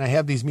meeting. And I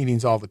have these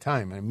meetings all the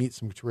time, and I meet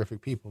some terrific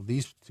people.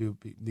 This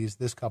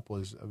couple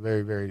is a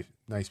very, very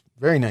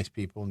nice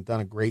people and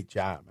done a great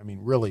job. I mean,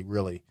 really,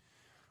 really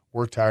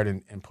worked hard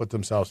and put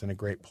themselves in a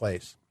great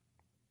place.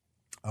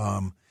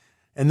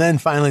 And then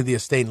finally, the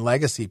estate and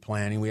legacy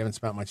planning. We haven't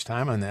spent much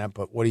time on that,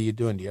 but what are you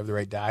doing? Do you have the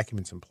right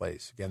documents in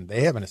place? Again,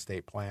 they have an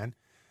estate plan.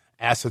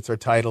 Assets are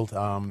titled,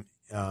 and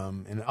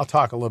I'll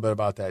talk a little bit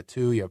about that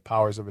too. You have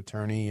powers of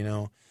attorney.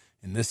 In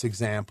this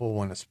example,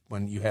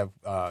 when you have,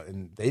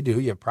 and they do,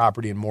 you have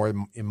property in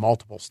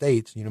multiple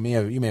states. You may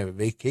have a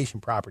vacation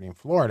property in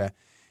Florida.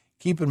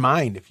 Keep in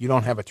mind, if you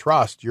don't have a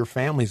trust, your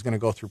family is going to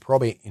go through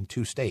probate in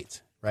 2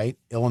 states, right?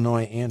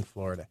 Illinois and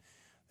Florida.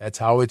 That's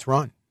how it's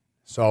run.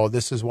 So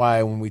this is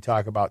why when we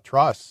talk about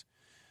trusts,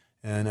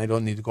 and I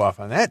don't need to go off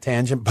on that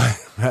tangent,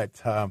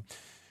 but I've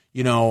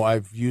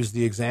used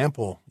the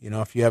example,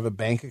 if you have a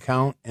bank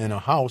account and a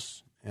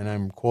house, and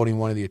I'm quoting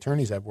one of the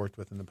attorneys I've worked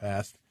with in the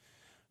past,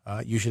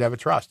 you should have a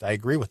trust. I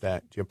agree with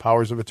that. You have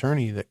powers of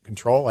attorney that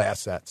control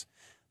assets.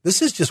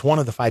 This is just one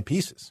of the 5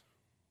 pieces,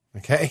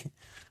 okay? I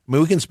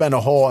mean, we can spend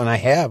and I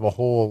have a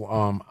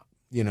whole,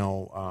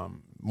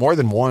 more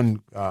than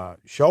one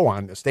show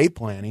on estate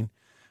planning.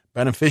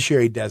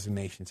 Beneficiary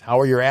designations. How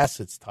are your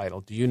assets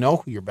titled? Do you know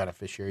who your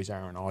beneficiaries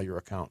are on all your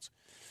accounts?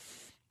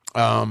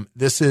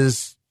 This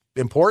is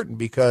important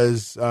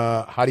because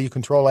how do you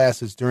control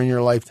assets during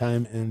your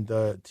lifetime and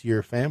to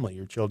your family,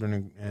 your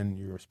children, and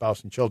your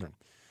spouse and children?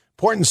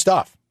 Important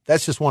stuff.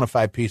 That's just one of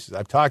 5 pieces.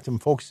 I'm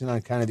focusing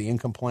on kind of the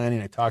income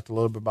planning. I talked a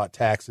little bit about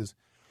taxes.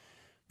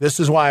 This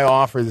is why I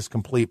offer this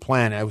complete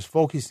plan. I was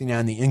focusing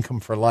on the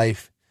income for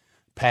life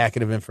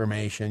packet of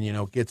information,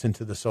 gets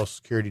into the Social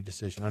Security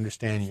decision,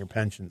 understanding your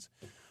pensions,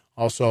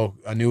 also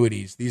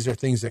annuities. These are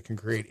things that can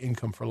create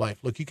income for life.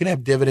 Look, you can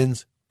have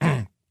dividends.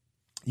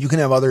 You can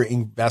have other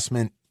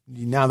investment.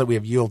 Now that we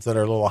have yields that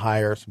are a little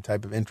higher, some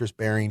type of interest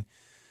bearing,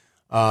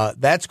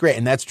 that's great.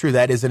 And that's true.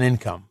 That is an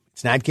income.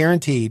 It's not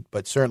guaranteed,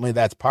 but certainly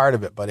that's part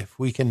of it. But if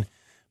we can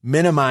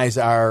minimize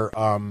our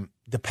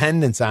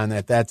dependence on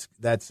that, that's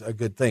a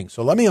good thing.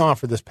 So let me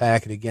offer this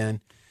packet again,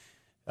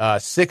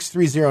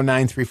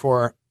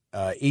 630-934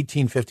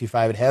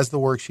 1855. It has the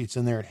worksheets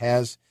in there. It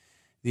has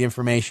the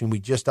information. We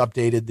just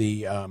updated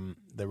the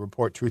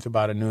report, Truth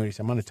About Annuities.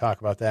 I'm going to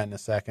talk about that in a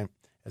second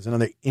as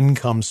another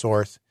income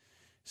source.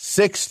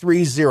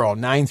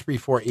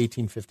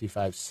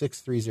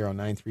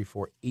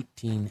 630-934-1855.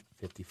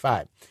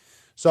 630-934-1855.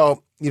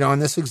 So, in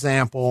this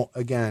example,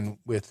 again,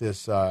 with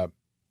this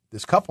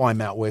this couple I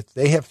met with,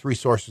 they have 3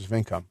 sources of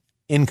income.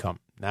 Income,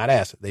 not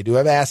asset. They do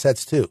have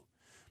assets too.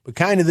 But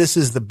kind of this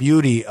is the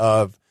beauty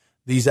of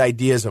these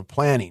ideas of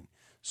planning.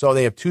 So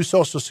they have 2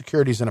 Social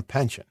Securities and a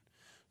pension.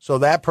 So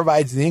that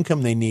provides the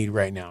income they need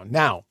right now.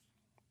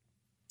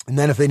 And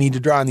then if they need to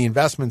draw on the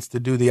investments to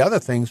do the other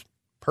things,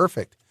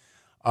 perfect.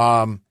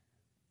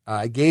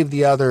 I gave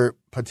the other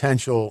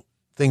potential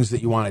things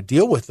that you want to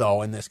deal with,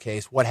 though, in this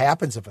case. What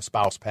happens if a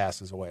spouse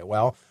passes away?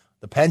 Well,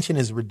 the pension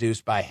is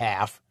reduced by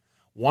half.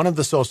 One of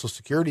the Social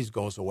Securities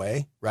goes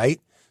away,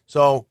 right?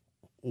 So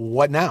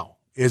what now?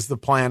 Is the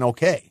plan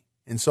okay?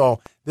 And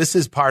so this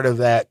is part of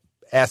that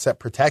asset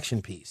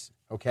protection piece,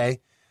 okay?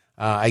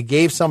 I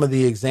gave some of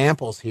the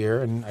examples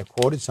here, and I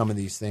quoted some of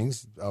these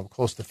things.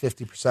 Close to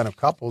 50% of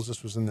couples,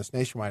 this was in this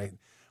Nationwide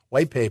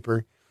white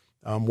paper,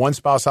 one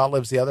spouse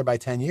outlives the other by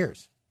 10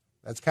 years.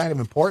 That's kind of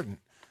important.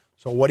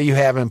 So what do you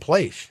have in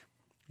place,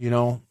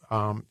 to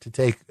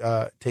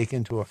take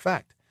into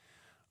effect?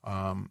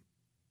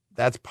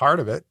 That's part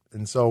of it.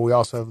 And so we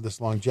also have this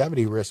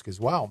longevity risk as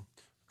well.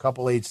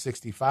 Couple age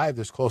 65,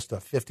 there's close to a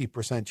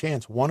 50%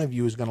 chance one of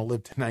you is going to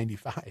live to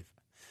 95.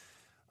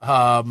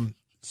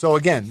 So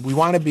again, we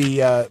want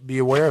to be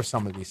aware of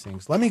some of these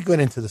things. Let me get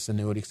into this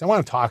annuity because I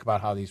want to talk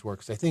about how these work.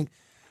 Because I think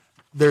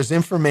there's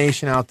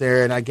information out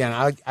there, and again,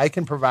 I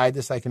can provide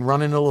this. I can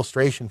run an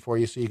illustration for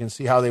you so you can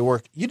see how they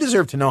work. You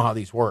deserve to know how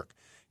these work.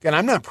 Again,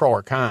 I'm not pro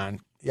or con.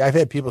 I've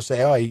had people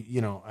say,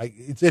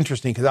 it's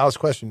interesting because I was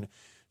questioning.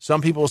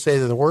 Some people say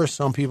they're the worst.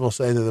 Some people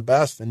say they're the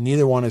best, and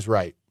neither one is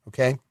right.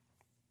 Okay.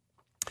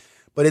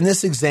 But in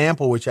this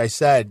example, which I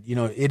said,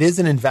 it is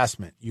an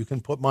investment. You can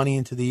put money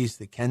into these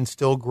that can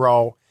still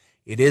grow.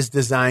 It is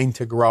designed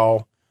to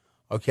grow,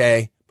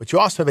 okay? But you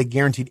also have a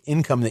guaranteed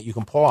income that you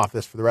can pull off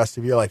this for the rest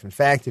of your life. In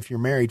fact, if you're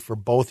married, for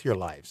both your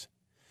lives.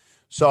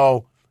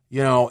 So,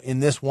 in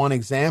this one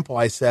example,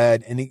 I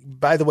said, and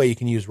by the way, you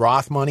can use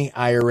Roth money,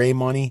 IRA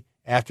money,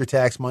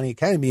 after-tax money. It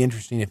kind of be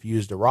interesting if you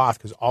used a Roth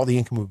because all the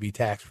income would be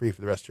tax-free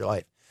for the rest of your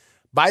life.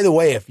 By the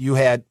way, if you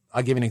had,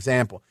 I'll give you an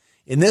example.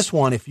 In this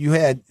one, this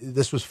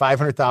was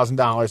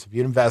 $500,000. If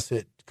you'd invested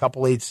it,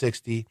 couple age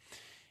 60,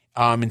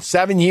 in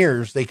 7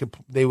 years,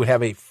 they would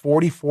have a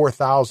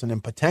 $44,000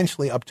 and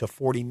potentially up to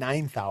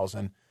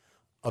 $49,000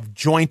 of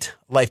joint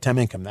lifetime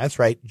income. That's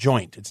right,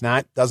 joint.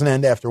 Doesn't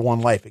end after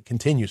one life. It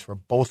continues for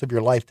both of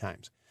your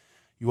lifetimes.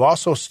 You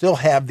also still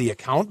have the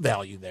account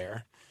value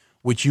there,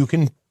 which you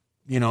can,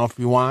 if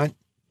you want,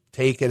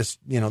 take it as,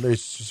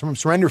 there's some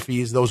surrender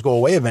fees. Those go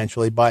away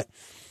eventually, but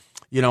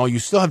you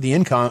still have the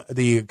income,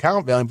 the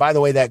account value. And by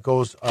the way, that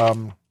goes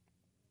to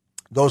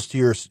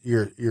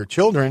your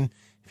children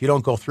if you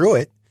don't go through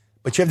it.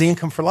 But you have the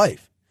income for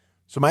life.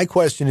 So my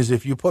question is,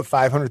 if you put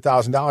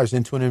 $500,000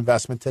 into an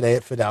investment today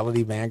at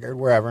Fidelity, Vanguard,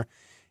 wherever,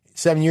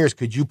 7 years,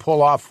 could you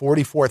pull off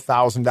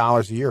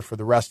 $44,000 a year for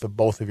the rest of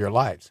both of your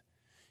lives?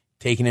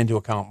 Taking into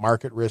account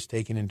market risk,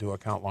 taking into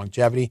account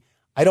longevity.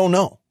 I don't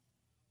know,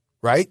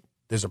 right?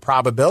 There's a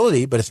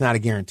probability, but it's not a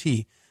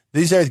guarantee.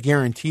 These are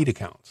guaranteed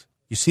accounts.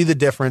 You see the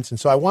difference. And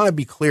so I want to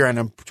be clear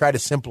and try to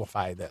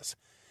simplify this.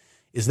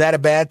 Is that a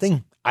bad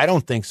thing? I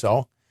don't think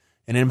so.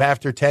 And then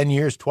after 10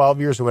 years,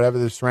 12 years, or whatever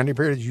the surrender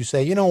period is, you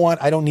say, you know what?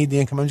 I don't need the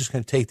income. I'm just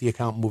going to take the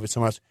account and move it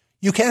somewhere else.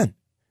 You can.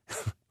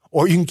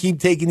 Or you can keep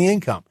taking the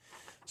income.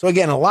 So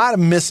again, a lot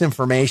of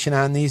misinformation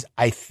on these,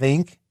 I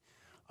think.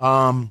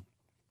 And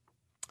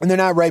they're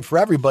not right for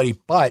everybody,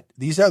 but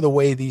these are the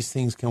way these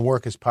things can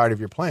work as part of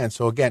your plan.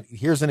 So again,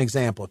 here's an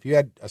example. If you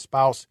had a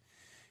spouse,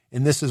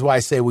 and this is why I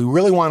say we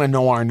really want to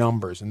know our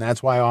numbers. And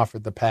that's why I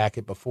offered the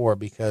packet before,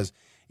 because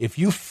if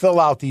you fill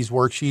out these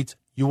worksheets,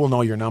 you will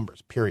know your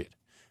numbers, period.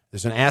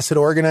 There's an asset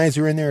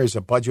organizer in there. There's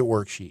a budget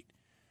worksheet,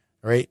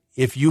 right?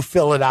 If you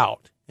fill it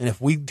out, and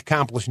if we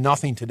accomplish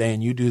nothing today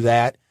and you do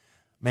that,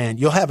 man,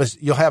 you'll have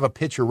a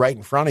picture right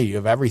in front of you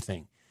of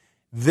everything.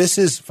 This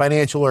is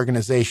financial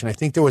organization. I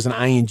think there was an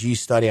ING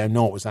study. I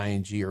know it was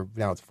ING, or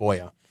now it's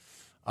Voya.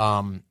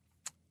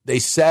 They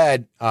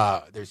said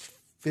there's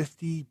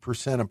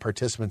 50% of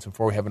participants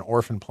before we have an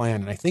orphan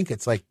plan, and I think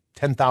it's like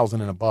 10,000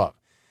 and above.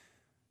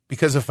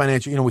 Because of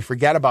financial, we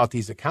forget about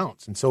these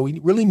accounts. And so we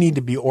really need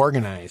to be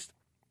organized.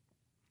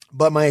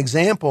 But my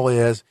example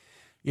is,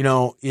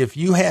 if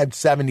you had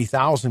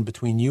 $70,000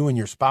 between you and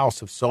your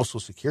spouse of Social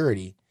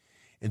Security,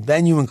 and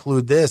then you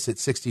include this at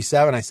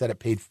 67, I said it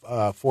paid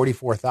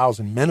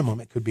 $44,000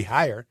 minimum. It could be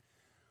higher.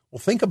 Well,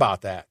 think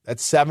about that.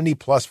 That's 70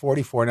 plus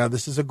 44. Now,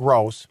 this is a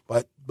gross,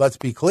 but let's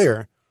be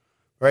clear,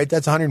 right?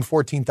 That's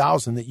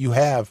 $114,000 that you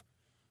have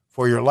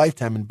for your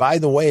lifetime. And by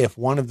the way, if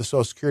one of the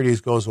Social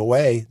Securities goes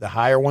away, the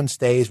higher one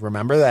stays.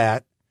 Remember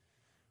that.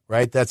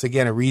 Right? That's,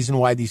 again, a reason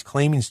why these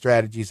claiming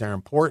strategies are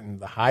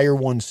important. The higher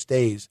one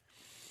stays.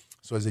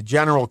 So as a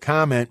general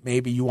comment,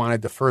 maybe you want to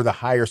defer the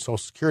higher Social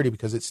Security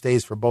because it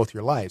stays for both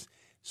your lives.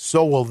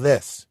 So will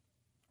this,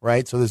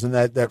 right? So there's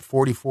that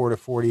 44 to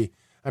 40,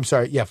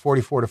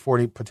 44 to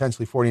 40,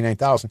 potentially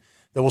 49,000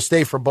 that will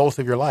stay for both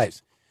of your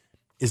lives.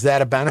 Is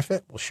that a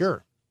benefit? Well,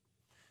 sure.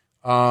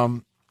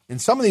 And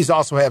And some of these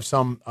also have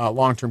some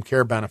long-term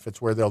care benefits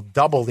where they'll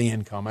double the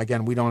income.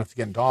 Again, we don't have to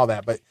get into all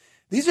that, but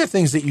these are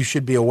things that you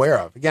should be aware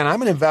of. Again,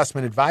 I'm an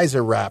investment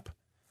advisor rep,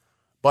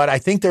 but I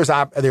think there's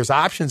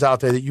options out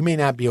there that you may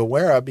not be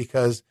aware of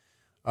because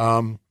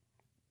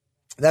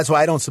that's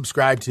why I don't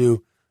subscribe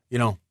to,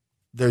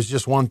 there's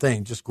just one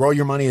thing. Just grow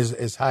your money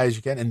as high as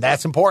you can, and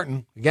that's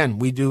important. Again,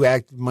 we do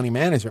active money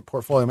management,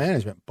 portfolio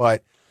management,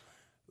 but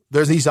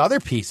there's these other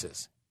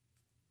pieces.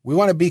 We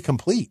want to be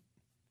complete,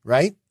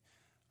 right?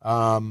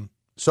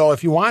 So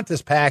if you want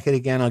this packet,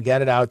 again, I'll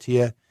get it out to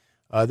you.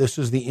 This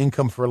was the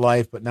income for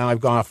life, but now I've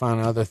gone off on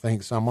other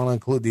things, so I'm going to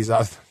include these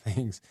other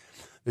things.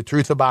 The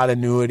truth about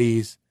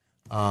annuities.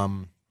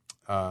 Again,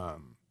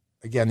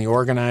 the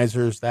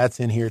organizers, that's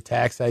in here.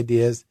 Tax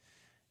ideas.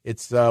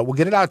 It's we'll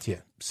get it out to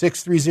you.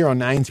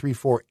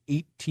 630-934-1855.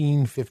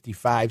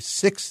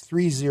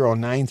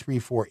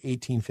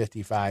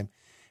 630-934-1855.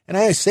 And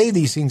I say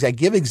these things. I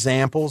give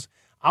examples.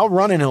 I'll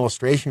run an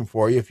illustration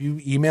for you. If you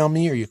email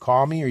me or you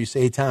call me or you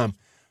say, hey, Tom,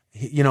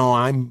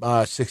 I'm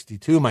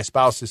 62. My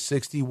spouse is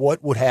 60.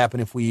 What would happen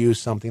if we use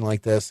something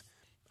like this?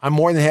 I'm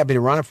more than happy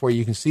to run it for you.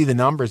 You can see the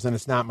numbers, and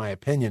it's not my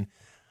opinion.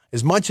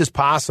 As much as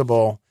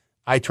possible,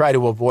 I try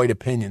to avoid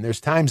opinion.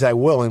 There's times I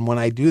will, and when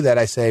I do that,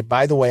 I say,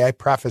 by the way, I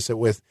preface it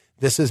with,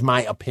 this is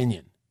my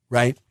opinion,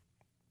 right?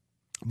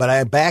 But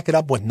I back it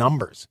up with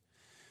numbers.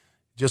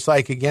 Just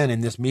like, again,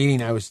 in this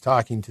meeting, I was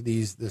talking to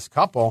this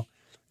couple,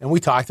 and we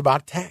talked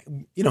about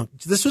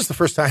this was the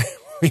first time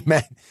we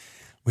met.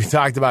 We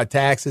talked about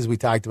taxes. We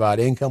talked about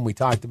income. We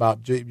talked about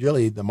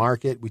really the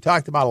market. We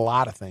talked about a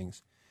lot of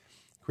things,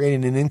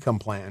 creating an income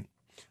plan.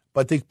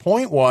 But the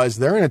point was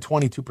they're in a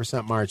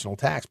 22% marginal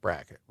tax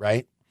bracket,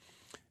 right?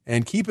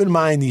 And keep in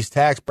mind these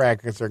tax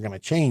brackets are going to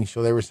change.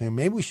 So they were saying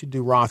maybe we should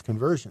do Roth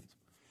conversions.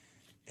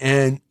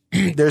 And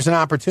there's an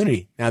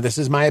opportunity. Now, this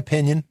is my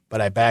opinion,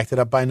 but I backed it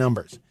up by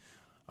numbers.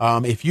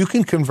 If you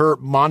can convert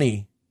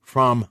money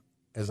from,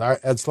 as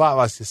Ed Slott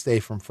likes to say,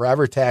 from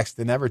forever tax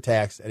to never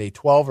tax at a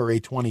 12 or a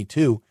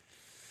 22,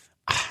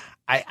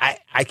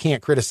 I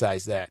can't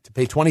criticize that. To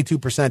pay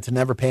 22% to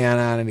never pay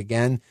on it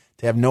again,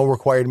 to have no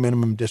required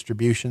minimum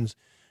distributions,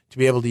 to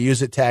be able to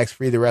use it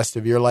tax-free the rest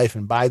of your life.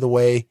 And by the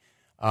way,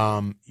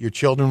 your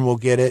children will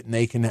get it, and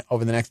they can,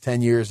 over the next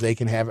 10 years, they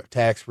can have it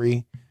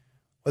tax-free.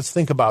 Let's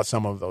think about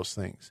some of those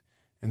things.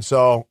 And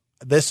so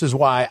this is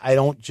why I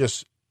don't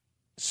just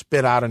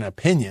spit out an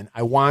opinion.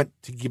 I want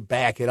to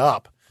back it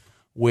up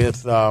with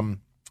some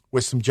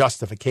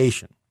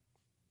justification.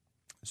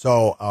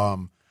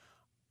 So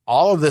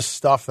all of this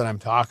stuff that I'm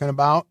talking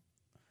about,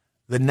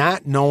 the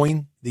not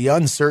knowing, the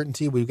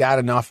uncertainty, we've got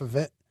enough of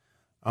it.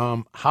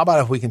 How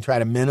about if we can try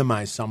to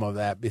minimize some of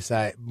that?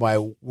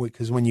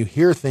 Because when you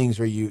hear things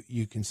where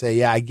you can say,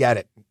 yeah, I get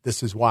it.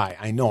 This is why.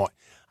 I know it.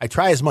 I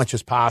try as much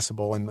as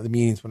possible in the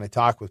meetings when I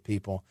talk with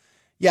people.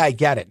 Yeah, I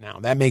get it now.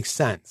 That makes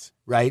sense,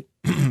 right?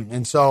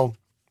 And so,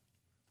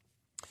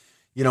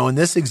 in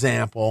this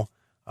example,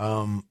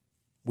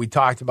 we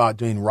talked about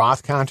doing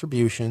Roth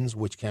contributions,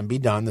 which can be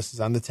done. This is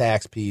on the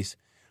tax piece.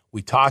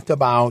 We talked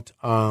about,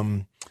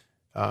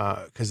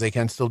 because they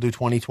can still do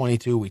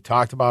 2022. We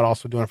talked about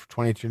also doing it for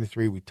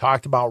 2023. We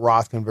talked about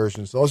Roth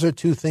conversions. Those are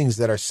two things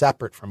that are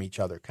separate from each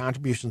other,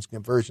 contributions,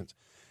 conversions.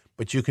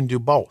 But you can do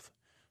both,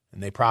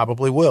 and they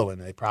probably will,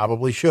 and they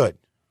probably should.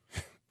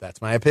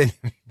 That's my opinion.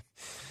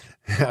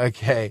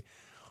 Okay.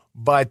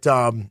 But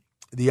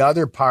the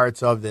other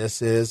parts of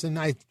this is, and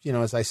I,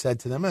 as I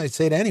said to them, I'd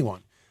say to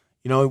anyone,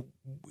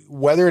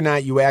 whether or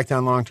not you act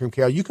on long-term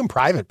care, you can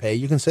private pay.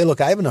 You can say,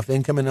 look, I have enough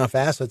income, enough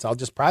assets, I'll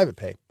just private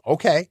pay.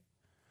 Okay.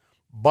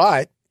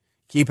 But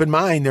keep in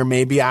mind, there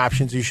may be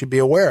options you should be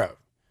aware of.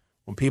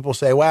 When people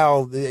say,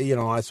 well,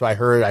 that's what I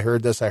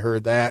heard this, I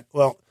heard that.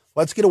 Well,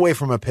 let's get away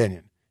from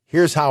opinion.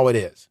 Here's how it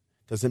is.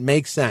 Does it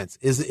make sense?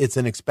 It's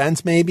an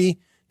expense maybe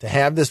to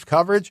have this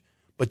coverage,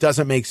 but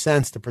doesn't make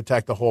sense to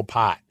protect the whole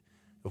pot.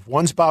 If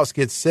one spouse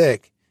gets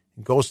sick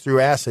and goes through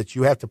assets,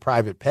 you have to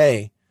private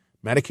pay.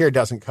 Medicare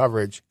doesn't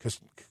cover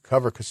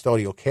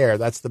custodial care.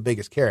 That's the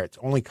biggest care. It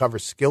only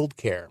covers skilled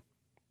care.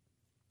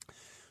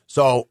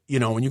 So,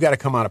 when you got to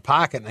come out of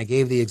pocket, and I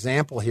gave the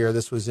example here,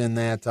 this was in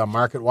that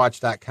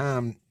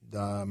marketwatch.com,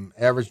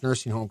 average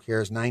nursing home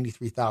care is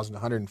 $93,000 to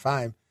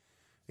 $105,000.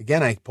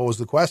 Again, I pose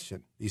the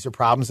question. These are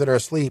problems that are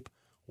asleep.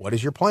 What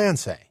does your plan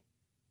say?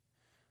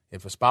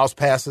 If a spouse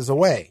passes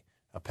away,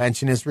 a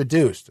pension is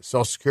reduced,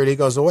 Social Security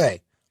goes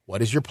away, what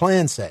does your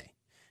plan say?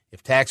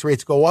 If tax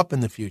rates go up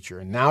in the future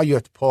and now you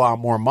have to pull out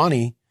more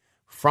money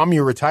from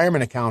your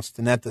retirement accounts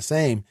to net the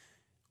same,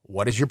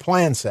 what does your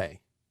plan say?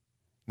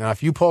 Now,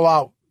 if you pull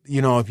out,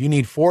 if you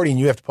need 40 and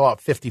you have to pull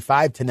out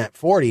 55 to net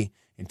 40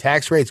 and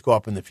tax rates go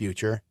up in the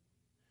future,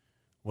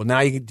 well,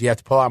 now do you have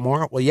to pull out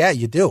more? Well, yeah,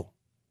 you do.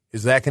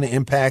 Is that going to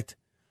impact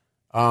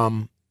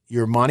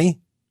your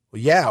money?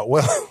 Well, yeah.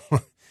 Well,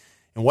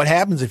 and what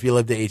happens if you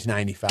live to age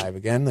 95?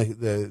 Again,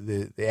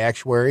 the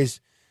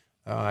actuaries,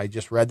 I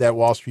just read that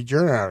Wall Street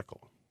Journal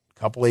article.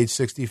 Couple age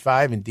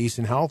 65 in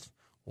decent health,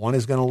 one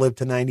is going to live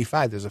to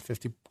 95. There's a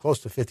close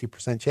to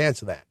 50%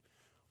 chance of that.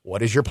 What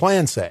does your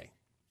plan say?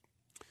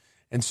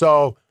 And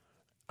so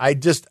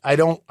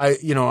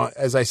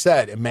as I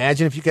said,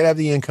 imagine if you could have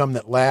the income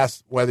that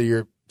lasts, whether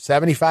you're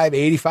 75,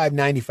 85,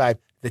 95,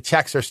 the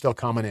checks are still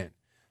coming in.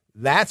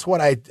 That's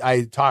what I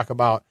talk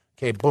about.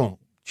 Okay, boom,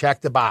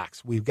 check the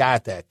box. We've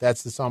got that.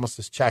 That's almost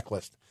this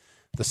checklist.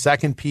 The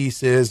second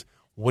piece is,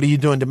 what are you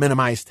doing to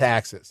minimize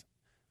taxes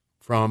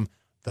from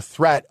the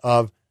threat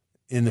of,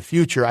 in the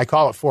future, I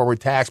call it forward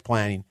tax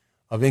planning,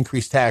 of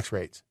increased tax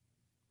rates,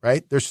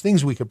 right? There's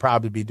things we could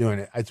probably be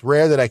doing. It's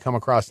rare that I come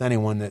across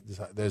anyone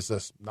that there's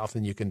just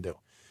nothing you can do.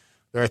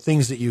 There are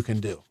things that you can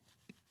do,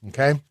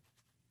 okay?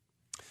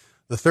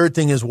 The third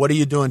thing is, what are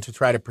you doing to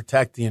try to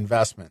protect the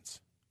investments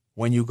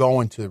when you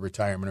go into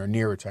retirement or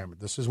near retirement?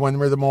 This is when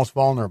we're the most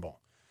vulnerable.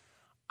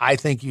 I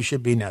think you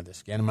should be, now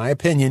this again, in my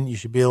opinion, you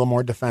should be a little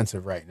more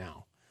defensive right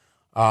now,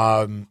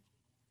 but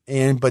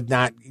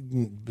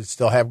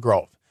still have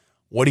growth.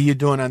 What are you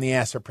doing on the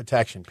asset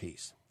protection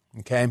piece?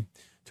 Okay,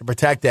 to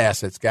protect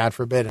assets, God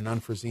forbid an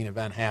unforeseen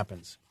event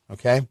happens.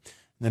 Okay, and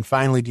then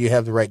finally, do you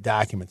have the right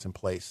documents in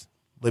place?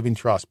 Living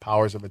trust,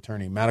 powers of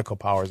attorney, medical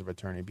powers of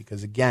attorney.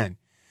 Because again,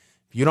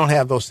 if you don't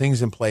have those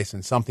things in place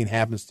and something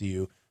happens to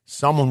you,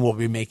 someone will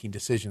be making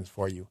decisions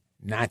for you,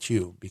 not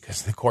you,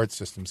 because the court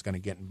system is going to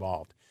get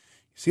involved.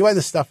 See why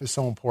this stuff is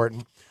so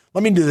important?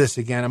 Let me do this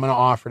again. I'm going to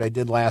offer it. I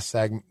did last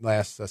segment.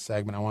 I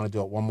want to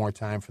do it one more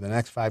time for the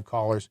next 5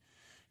 callers.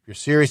 If you're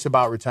serious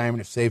about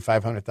retirement, if save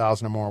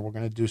 $500,000 or more, we're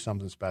going to do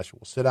something special.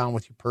 We'll sit down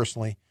with you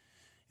personally,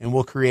 and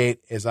we'll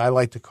create, as I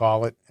like to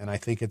call it, and I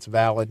think it's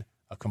valid,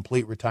 a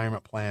complete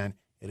retirement plan.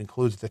 It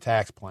includes the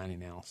tax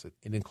planning analysis.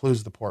 It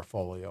includes the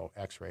portfolio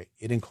X-ray.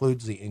 It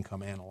includes the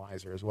income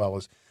analyzer, as well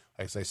as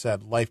I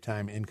said,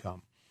 lifetime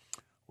income.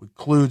 It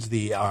includes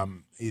the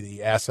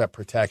asset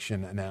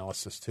protection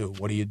analysis too.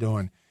 What are you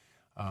doing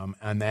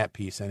on that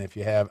piece? And if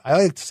you have,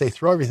 I like to say,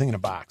 throw everything in a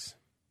box,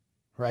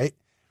 right?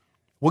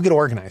 We'll get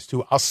organized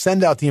too. I'll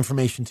send out the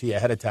information to you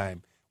ahead of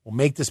time. We'll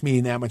make this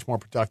meeting that much more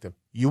productive.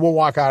 You will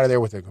walk out of there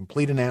with a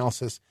complete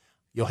analysis.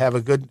 You'll have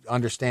a good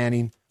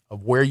understanding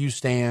of where you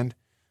stand,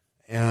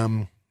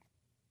 and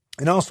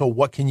also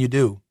what can you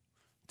do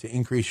to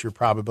increase your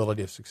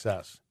probability of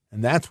success.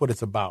 And that's what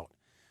it's about.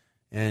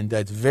 And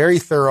it's very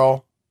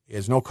thorough.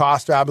 There's no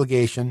cost or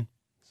obligation.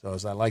 So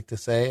as I like to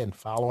say, and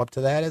follow up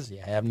to that is,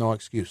 you have no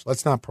excuse.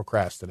 Let's not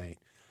procrastinate.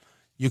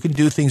 You can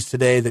do things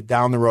today that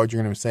down the road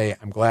you're going to say,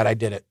 I'm glad I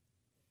did it,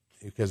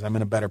 because I'm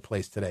in a better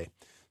place today.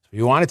 So if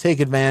you want to take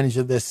advantage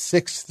of this,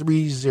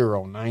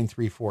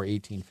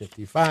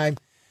 630-934-1855,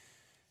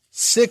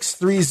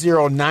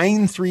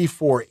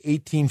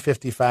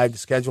 630-934-1855 to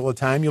schedule a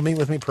time. You'll meet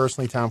with me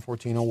personally, Tom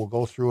Fortino. We'll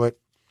go through it.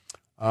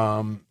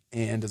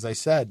 And as I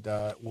said,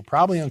 we'll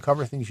probably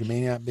uncover things you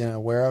may not have been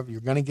aware of.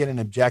 You're going to get an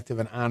objective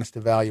and honest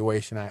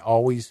evaluation. I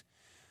always,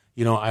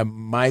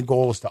 my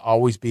goal is to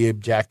always be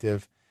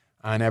objective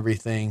on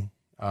everything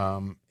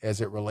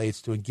as it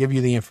relates to, and give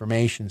you the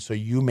information so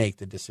you make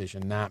the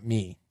decision, not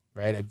me,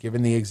 right? I've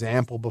given the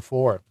example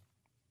before.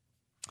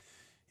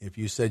 If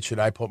you said, should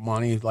I put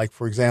money, like,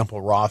 for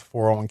example, Roth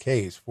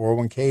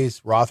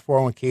 401ks. Roth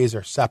 401ks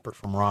are separate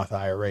from Roth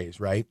IRAs,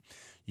 right?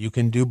 You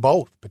can do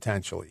both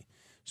potentially.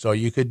 So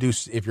you could do,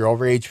 if you're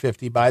over age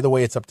 50, by the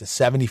way, it's up to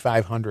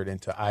 $7,500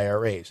 into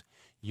IRAs.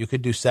 You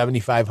could do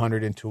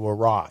 $7,500 into a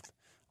Roth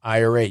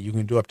IRA. You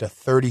can do up to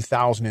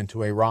 $30,000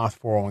 into a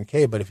Roth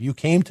 401k. But if you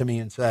came to me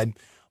and said,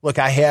 look,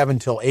 I have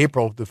until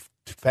April, the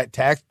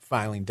tax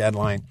filing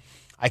deadline,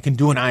 I can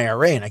do an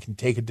IRA and I can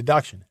take a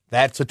deduction.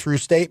 That's a true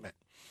statement.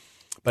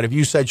 But if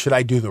you said, should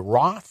I do the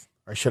Roth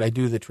or should I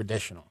do the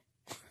traditional,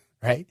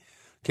 right?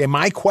 Okay,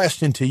 my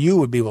question to you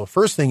would be, well, the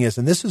first thing is,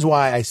 and this is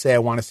why I say I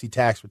want to see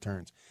tax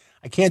returns.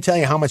 I can't tell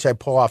you how much I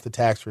pull off the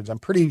tax returns. I'm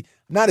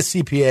not a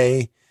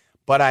CPA,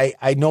 but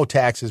I know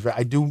taxes.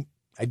 I do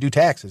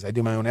taxes. I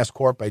do my own S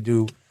Corp. I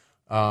do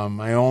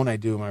my own. I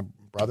do my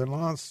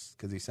brother-in-law's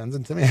because he sends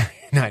them to me.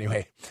 No,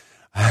 anyway,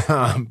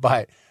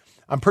 but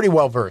I'm pretty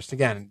well versed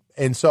again.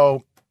 And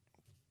so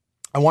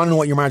I want to know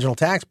what your marginal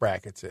tax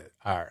brackets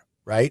are,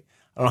 right?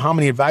 I don't know how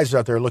many advisors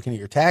out there are looking at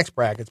your tax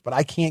brackets, but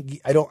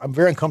I'm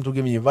very uncomfortable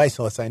giving you advice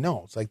unless I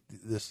know. It's like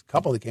this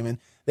couple that came in,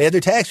 they had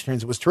their tax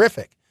returns. It was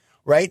terrific.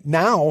 Right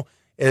now,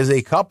 as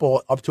a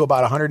couple, up to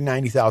about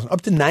 $190,000,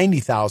 up to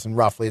 $90,000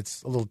 roughly.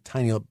 It's a little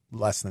tiny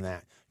less than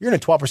that. You're in a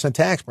 12%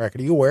 tax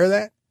bracket. Are you aware of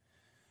that?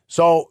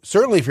 So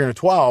certainly, if you're in a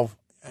 12,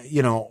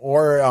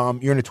 or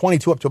you're in a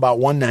 22 up to about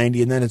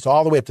 190, and then it's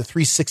all the way up to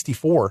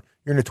 364.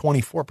 You're in a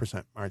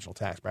 24% marginal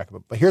tax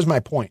bracket. But here's my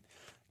point.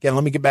 Again,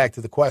 let me get back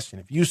to the question.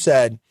 If you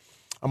said,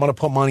 I'm going to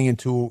put money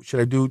into, should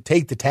I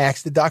take the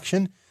tax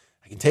deduction?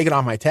 I can take it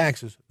off my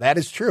taxes. That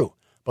is true.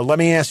 But let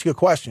me ask you a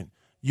question.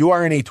 You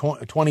are in a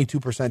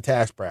 22%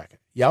 tax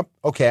bracket. Yep.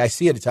 Okay, I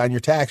see it. It's on your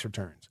tax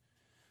returns.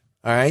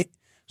 All right.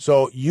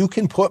 So you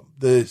can put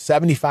the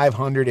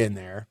 $7,500 in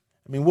there.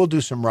 I mean, we'll do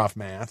some rough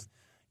math.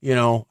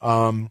 You'll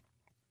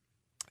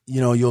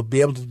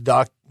be able to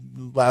deduct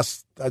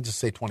less. I'll just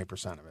say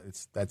 20% of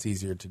it. That's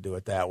easier to do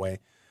it that way.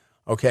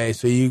 Okay.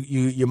 So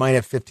you might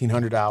have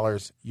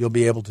 $1,500 you'll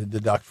be able to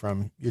deduct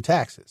from your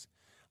taxes.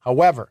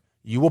 However,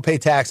 you will pay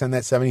tax on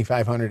that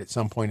 $7,500 at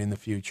some point in the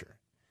future.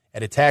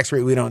 At a tax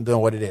rate, we don't know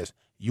what it is.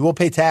 You will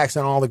pay tax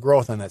on all the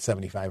growth on that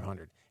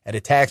 $7,500. At a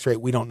tax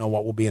rate, we don't know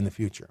what will be in the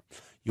future.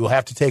 You will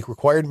have to take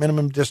required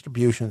minimum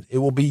distributions. It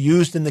will be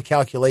used in the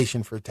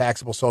calculation for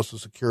taxable Social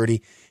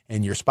Security,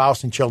 and your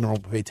spouse and children will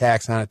pay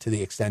tax on it to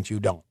the extent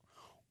you don't.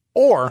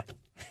 Or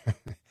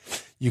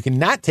you can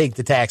not take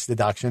the tax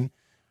deduction,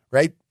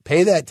 right?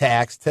 Pay that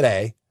tax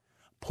today,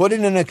 put it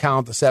in an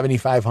account, the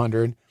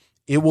 $7,500.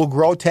 It will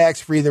grow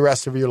tax-free the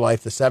rest of your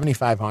life, the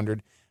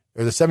 $7,500.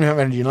 Or the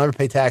 $7,500, you'll never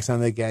pay tax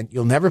on it again.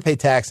 You'll never pay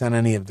tax on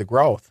any of the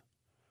growth,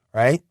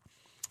 right?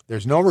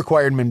 There's no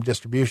required minimum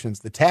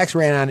distributions. The tax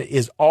rate on it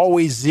is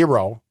always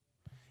zero.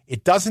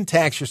 It doesn't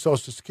tax your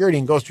Social Security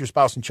and goes to your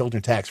spouse and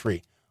children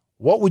tax-free.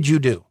 What would you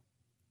do?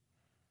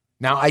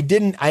 Now, I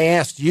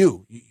asked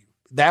you.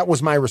 That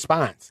was my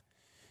response.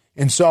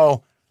 And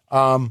so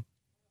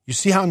you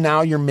see how now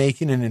you're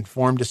making an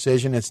informed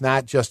decision. It's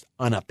not just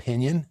an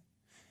opinion.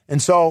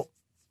 And so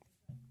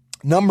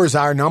numbers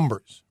are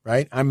numbers,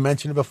 right? I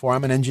mentioned it before.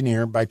 I'm an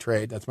engineer by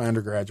trade. That's my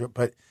undergraduate.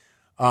 But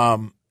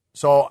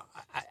so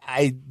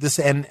this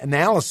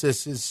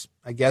analysis is,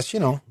 I guess,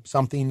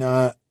 something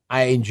I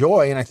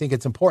enjoy, and I think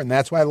it's important.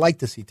 That's why I like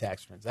to see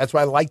tax returns. That's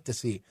why I like to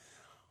see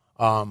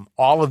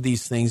all of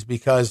these things,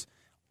 because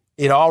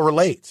it all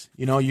relates.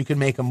 You can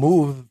make a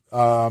move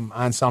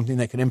on something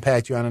that can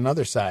impact you on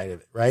another side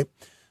of it, right?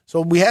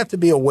 So we have to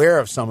be aware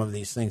of some of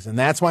these things, and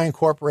that's why I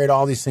incorporate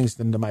all these things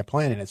into my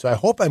planning. And so I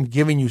hope I'm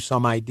giving you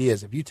some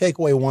ideas. If you take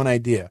away one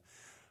idea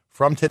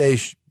from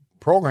today's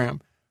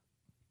program,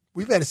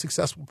 we've had a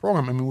successful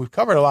program. I mean, we've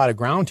covered a lot of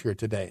ground here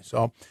today.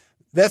 So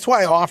that's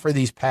why I offer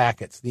these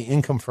packets, the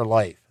Income for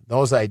Life,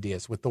 those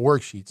ideas with the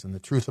worksheets and the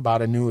truth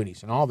about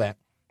annuities and all that.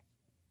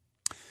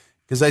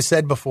 Because I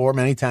said before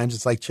many times,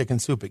 it's like chicken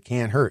soup. It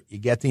can't hurt. You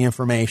get the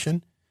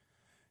information,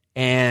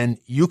 and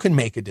you can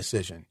make a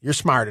decision. You're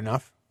smart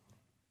enough.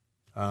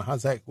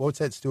 How's that? What's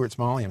that, Stuart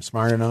Smalley? I'm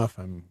smart enough.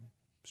 I'm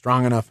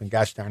strong enough, and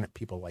gosh darn it,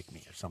 people like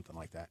me, or something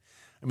like that.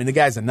 I mean, the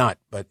guy's a nut,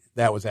 but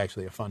that was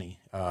actually a funny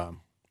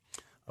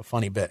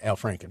bit, Al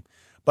Franken.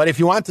 But if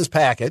you want this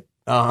packet,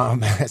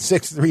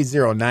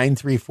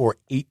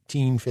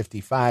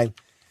 630-934-1855,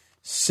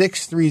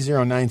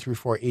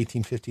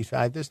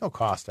 630-934-1855. There's no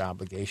cost or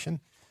obligation.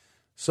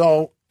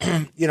 So,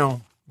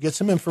 get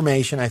some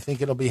information. I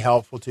think it'll be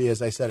helpful to you.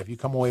 As I said, if you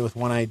come away with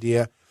one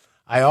idea,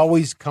 I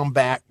always come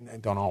back,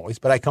 don't always,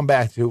 but I come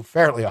back to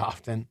fairly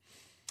often,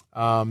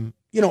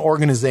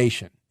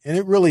 organization. And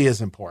it really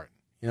is important.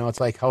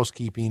 It's like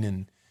housekeeping,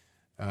 and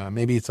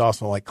maybe it's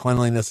also like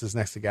cleanliness is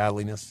next to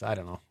godliness. I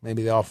don't know.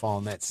 Maybe they all fall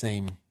in that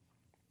same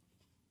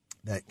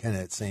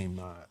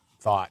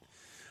thought.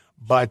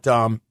 But,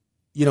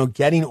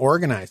 getting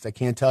organized. I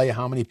can't tell you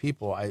how many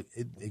people. I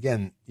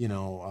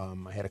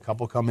had a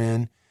couple come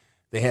in.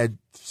 They had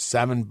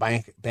 7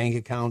 bank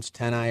accounts,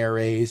 10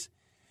 IRAs.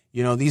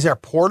 These are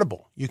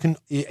portable. You can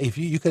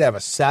could have a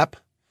SEP,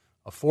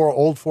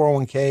 old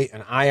 401k,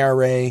 an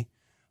IRA.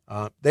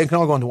 They can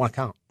all go into one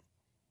account.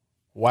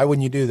 Why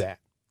wouldn't you do that?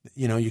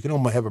 You can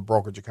only have a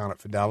brokerage account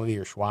at Fidelity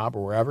or Schwab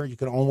or wherever. You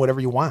can own whatever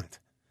you want,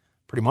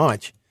 pretty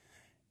much.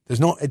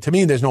 To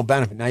me, there's no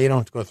benefit. Now, you don't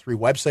have to go to 3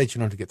 websites. You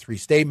don't have to get 3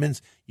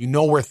 statements. You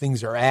know where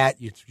things are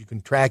at. You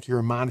can track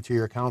and monitor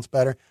your accounts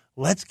better.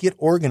 Let's get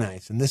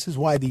organized. And this is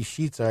why these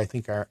sheets, I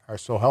think, are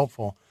so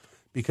helpful,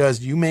 because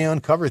you may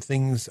uncover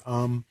things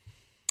on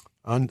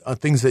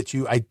things that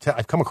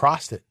I've come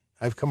across it.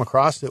 I've come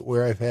across it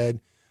where I've had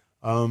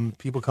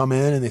people come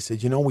in and they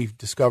said, we've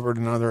discovered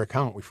another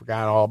account we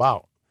forgot all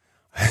about,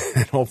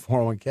 an old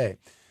 401k.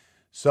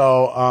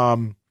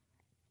 So,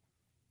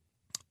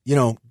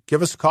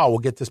 give us a call. We'll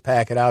get this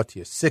packet out to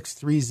you.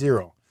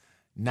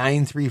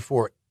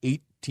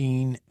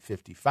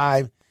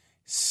 630-934-1855.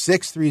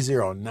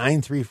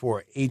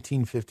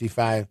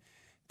 630-934-1855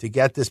 to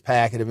get this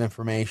packet of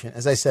information.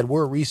 As I said,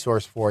 we're a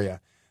resource for you.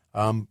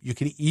 You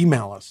can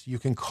email us. You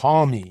can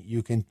call me.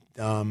 You can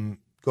go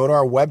to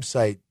our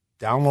website,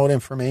 download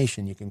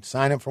information. You can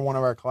sign up for one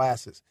of our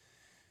classes.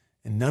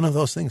 And none of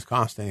those things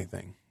cost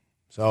anything.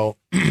 So,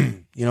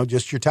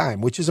 just your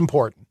time, which is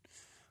important.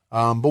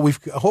 But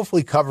we've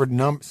hopefully covered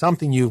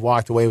something you've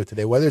walked away with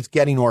today, whether it's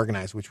getting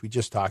organized, which we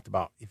just talked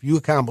about. If you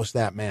accomplish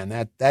that,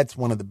 man, that's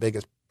one of the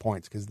biggest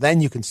points, because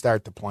then you can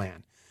start to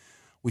plan.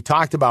 We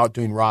talked about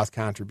doing Roth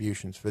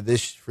contributions for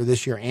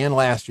this year and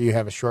last year. You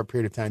have a short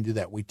period of time to do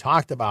that. We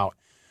talked about,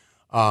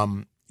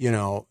 looking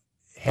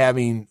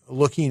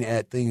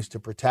at things to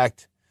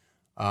protect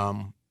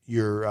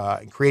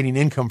your creating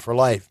income for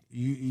life.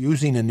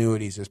 Using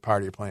annuities as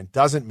part of your plan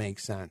doesn't make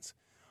sense.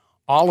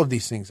 All of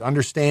these things,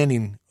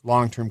 understanding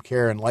long-term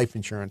care and life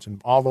insurance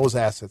and all those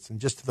assets, and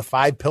just the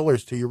 5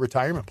 pillars to your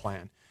retirement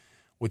plan,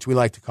 which we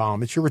like to call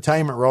them. It's your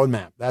retirement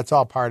roadmap. That's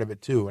all part of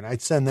it too. And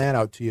I'd send that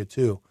out to you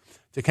too,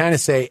 to kind of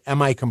say,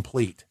 am I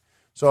complete?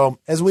 So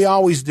as we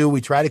always do, we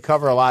try to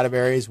cover a lot of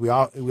areas. We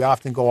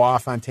often go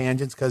off on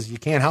tangents because you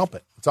can't help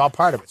it. It's all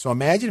part of it. So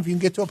imagine if you can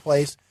get to a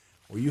place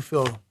where you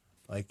feel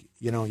like,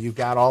 you've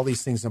got all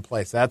these things in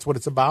place. That's what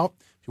it's about.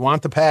 If you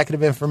want the packet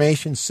of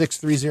information,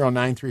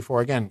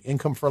 630-934. Again,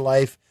 Income for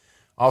Life,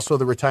 Also,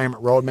 the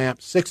retirement roadmap,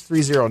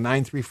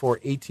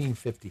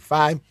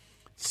 630-934-1855.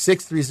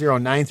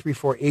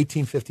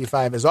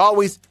 630-934-1855. As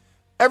always,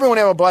 everyone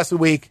have a blessed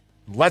week.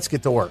 Let's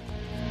get to work.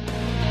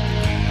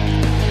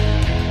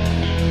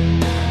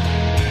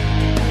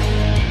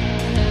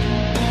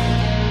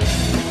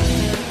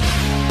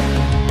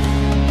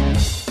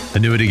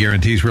 Annuity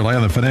guarantees rely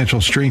on the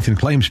financial strength and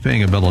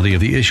claims-paying ability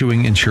of the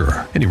issuing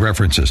insurer. Any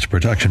references to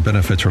protection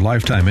benefits or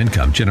lifetime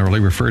income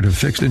generally refer to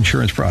fixed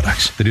insurance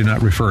products. They do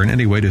not refer in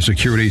any way to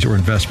securities or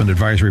investment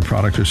advisory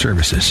products or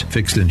services.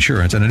 Fixed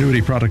insurance and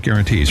annuity product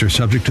guarantees are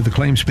subject to the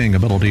claims-paying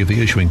ability of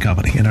the issuing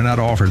company and are not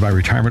offered by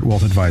Retirement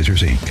Wealth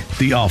Advisors, Inc.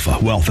 The Alpha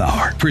Wealth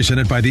Hour,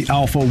 presented by the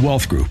Alpha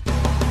Wealth Group.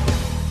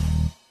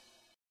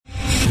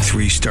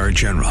 3-star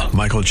General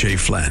Michael J.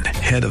 Flynn,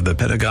 head of the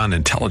Pentagon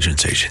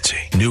Intelligence Agency,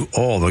 knew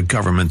all the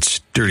government's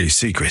dirty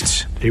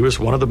secrets. He was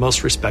one of the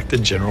most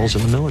respected generals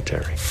in the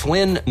military.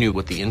 Flynn knew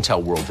what the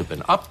intel world had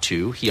been up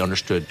to. He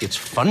understood its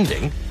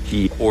funding.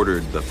 He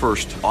ordered the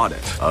first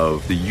audit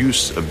of the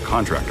use of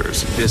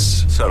contractors.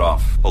 This set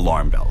off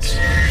alarm bells.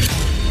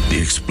 The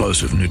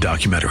explosive new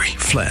documentary,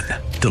 Flynn,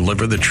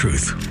 Deliver the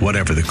Truth,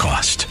 Whatever the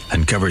Cost,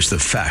 uncovers the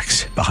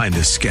facts behind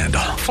this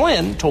scandal.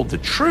 Flynn told the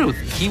truth.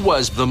 He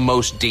was the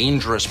most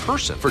dangerous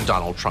person for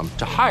Donald Trump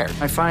to hire.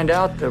 I find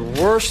out the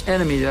worst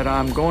enemy that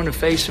I'm going to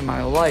face in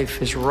my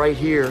life is right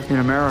here in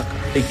America.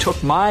 They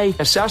took my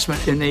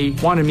assessment and they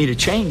wanted me to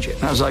change it.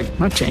 And I was like, I'm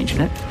not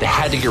changing it. They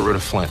had to get rid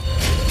of Flynn.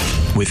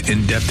 With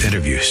in-depth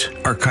interviews,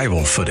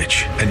 archival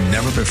footage, and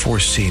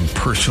never-before-seen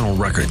personal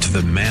records of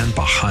the man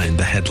behind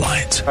the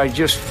headlines. I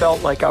just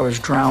felt like I was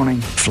drowning.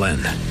 Flynn,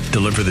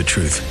 Deliver the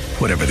Truth,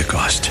 Whatever the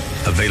Cost.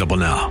 Available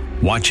now.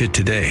 Watch it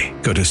today.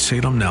 Go to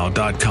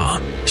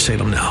salemnow.com.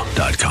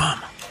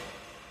 salemnow.com.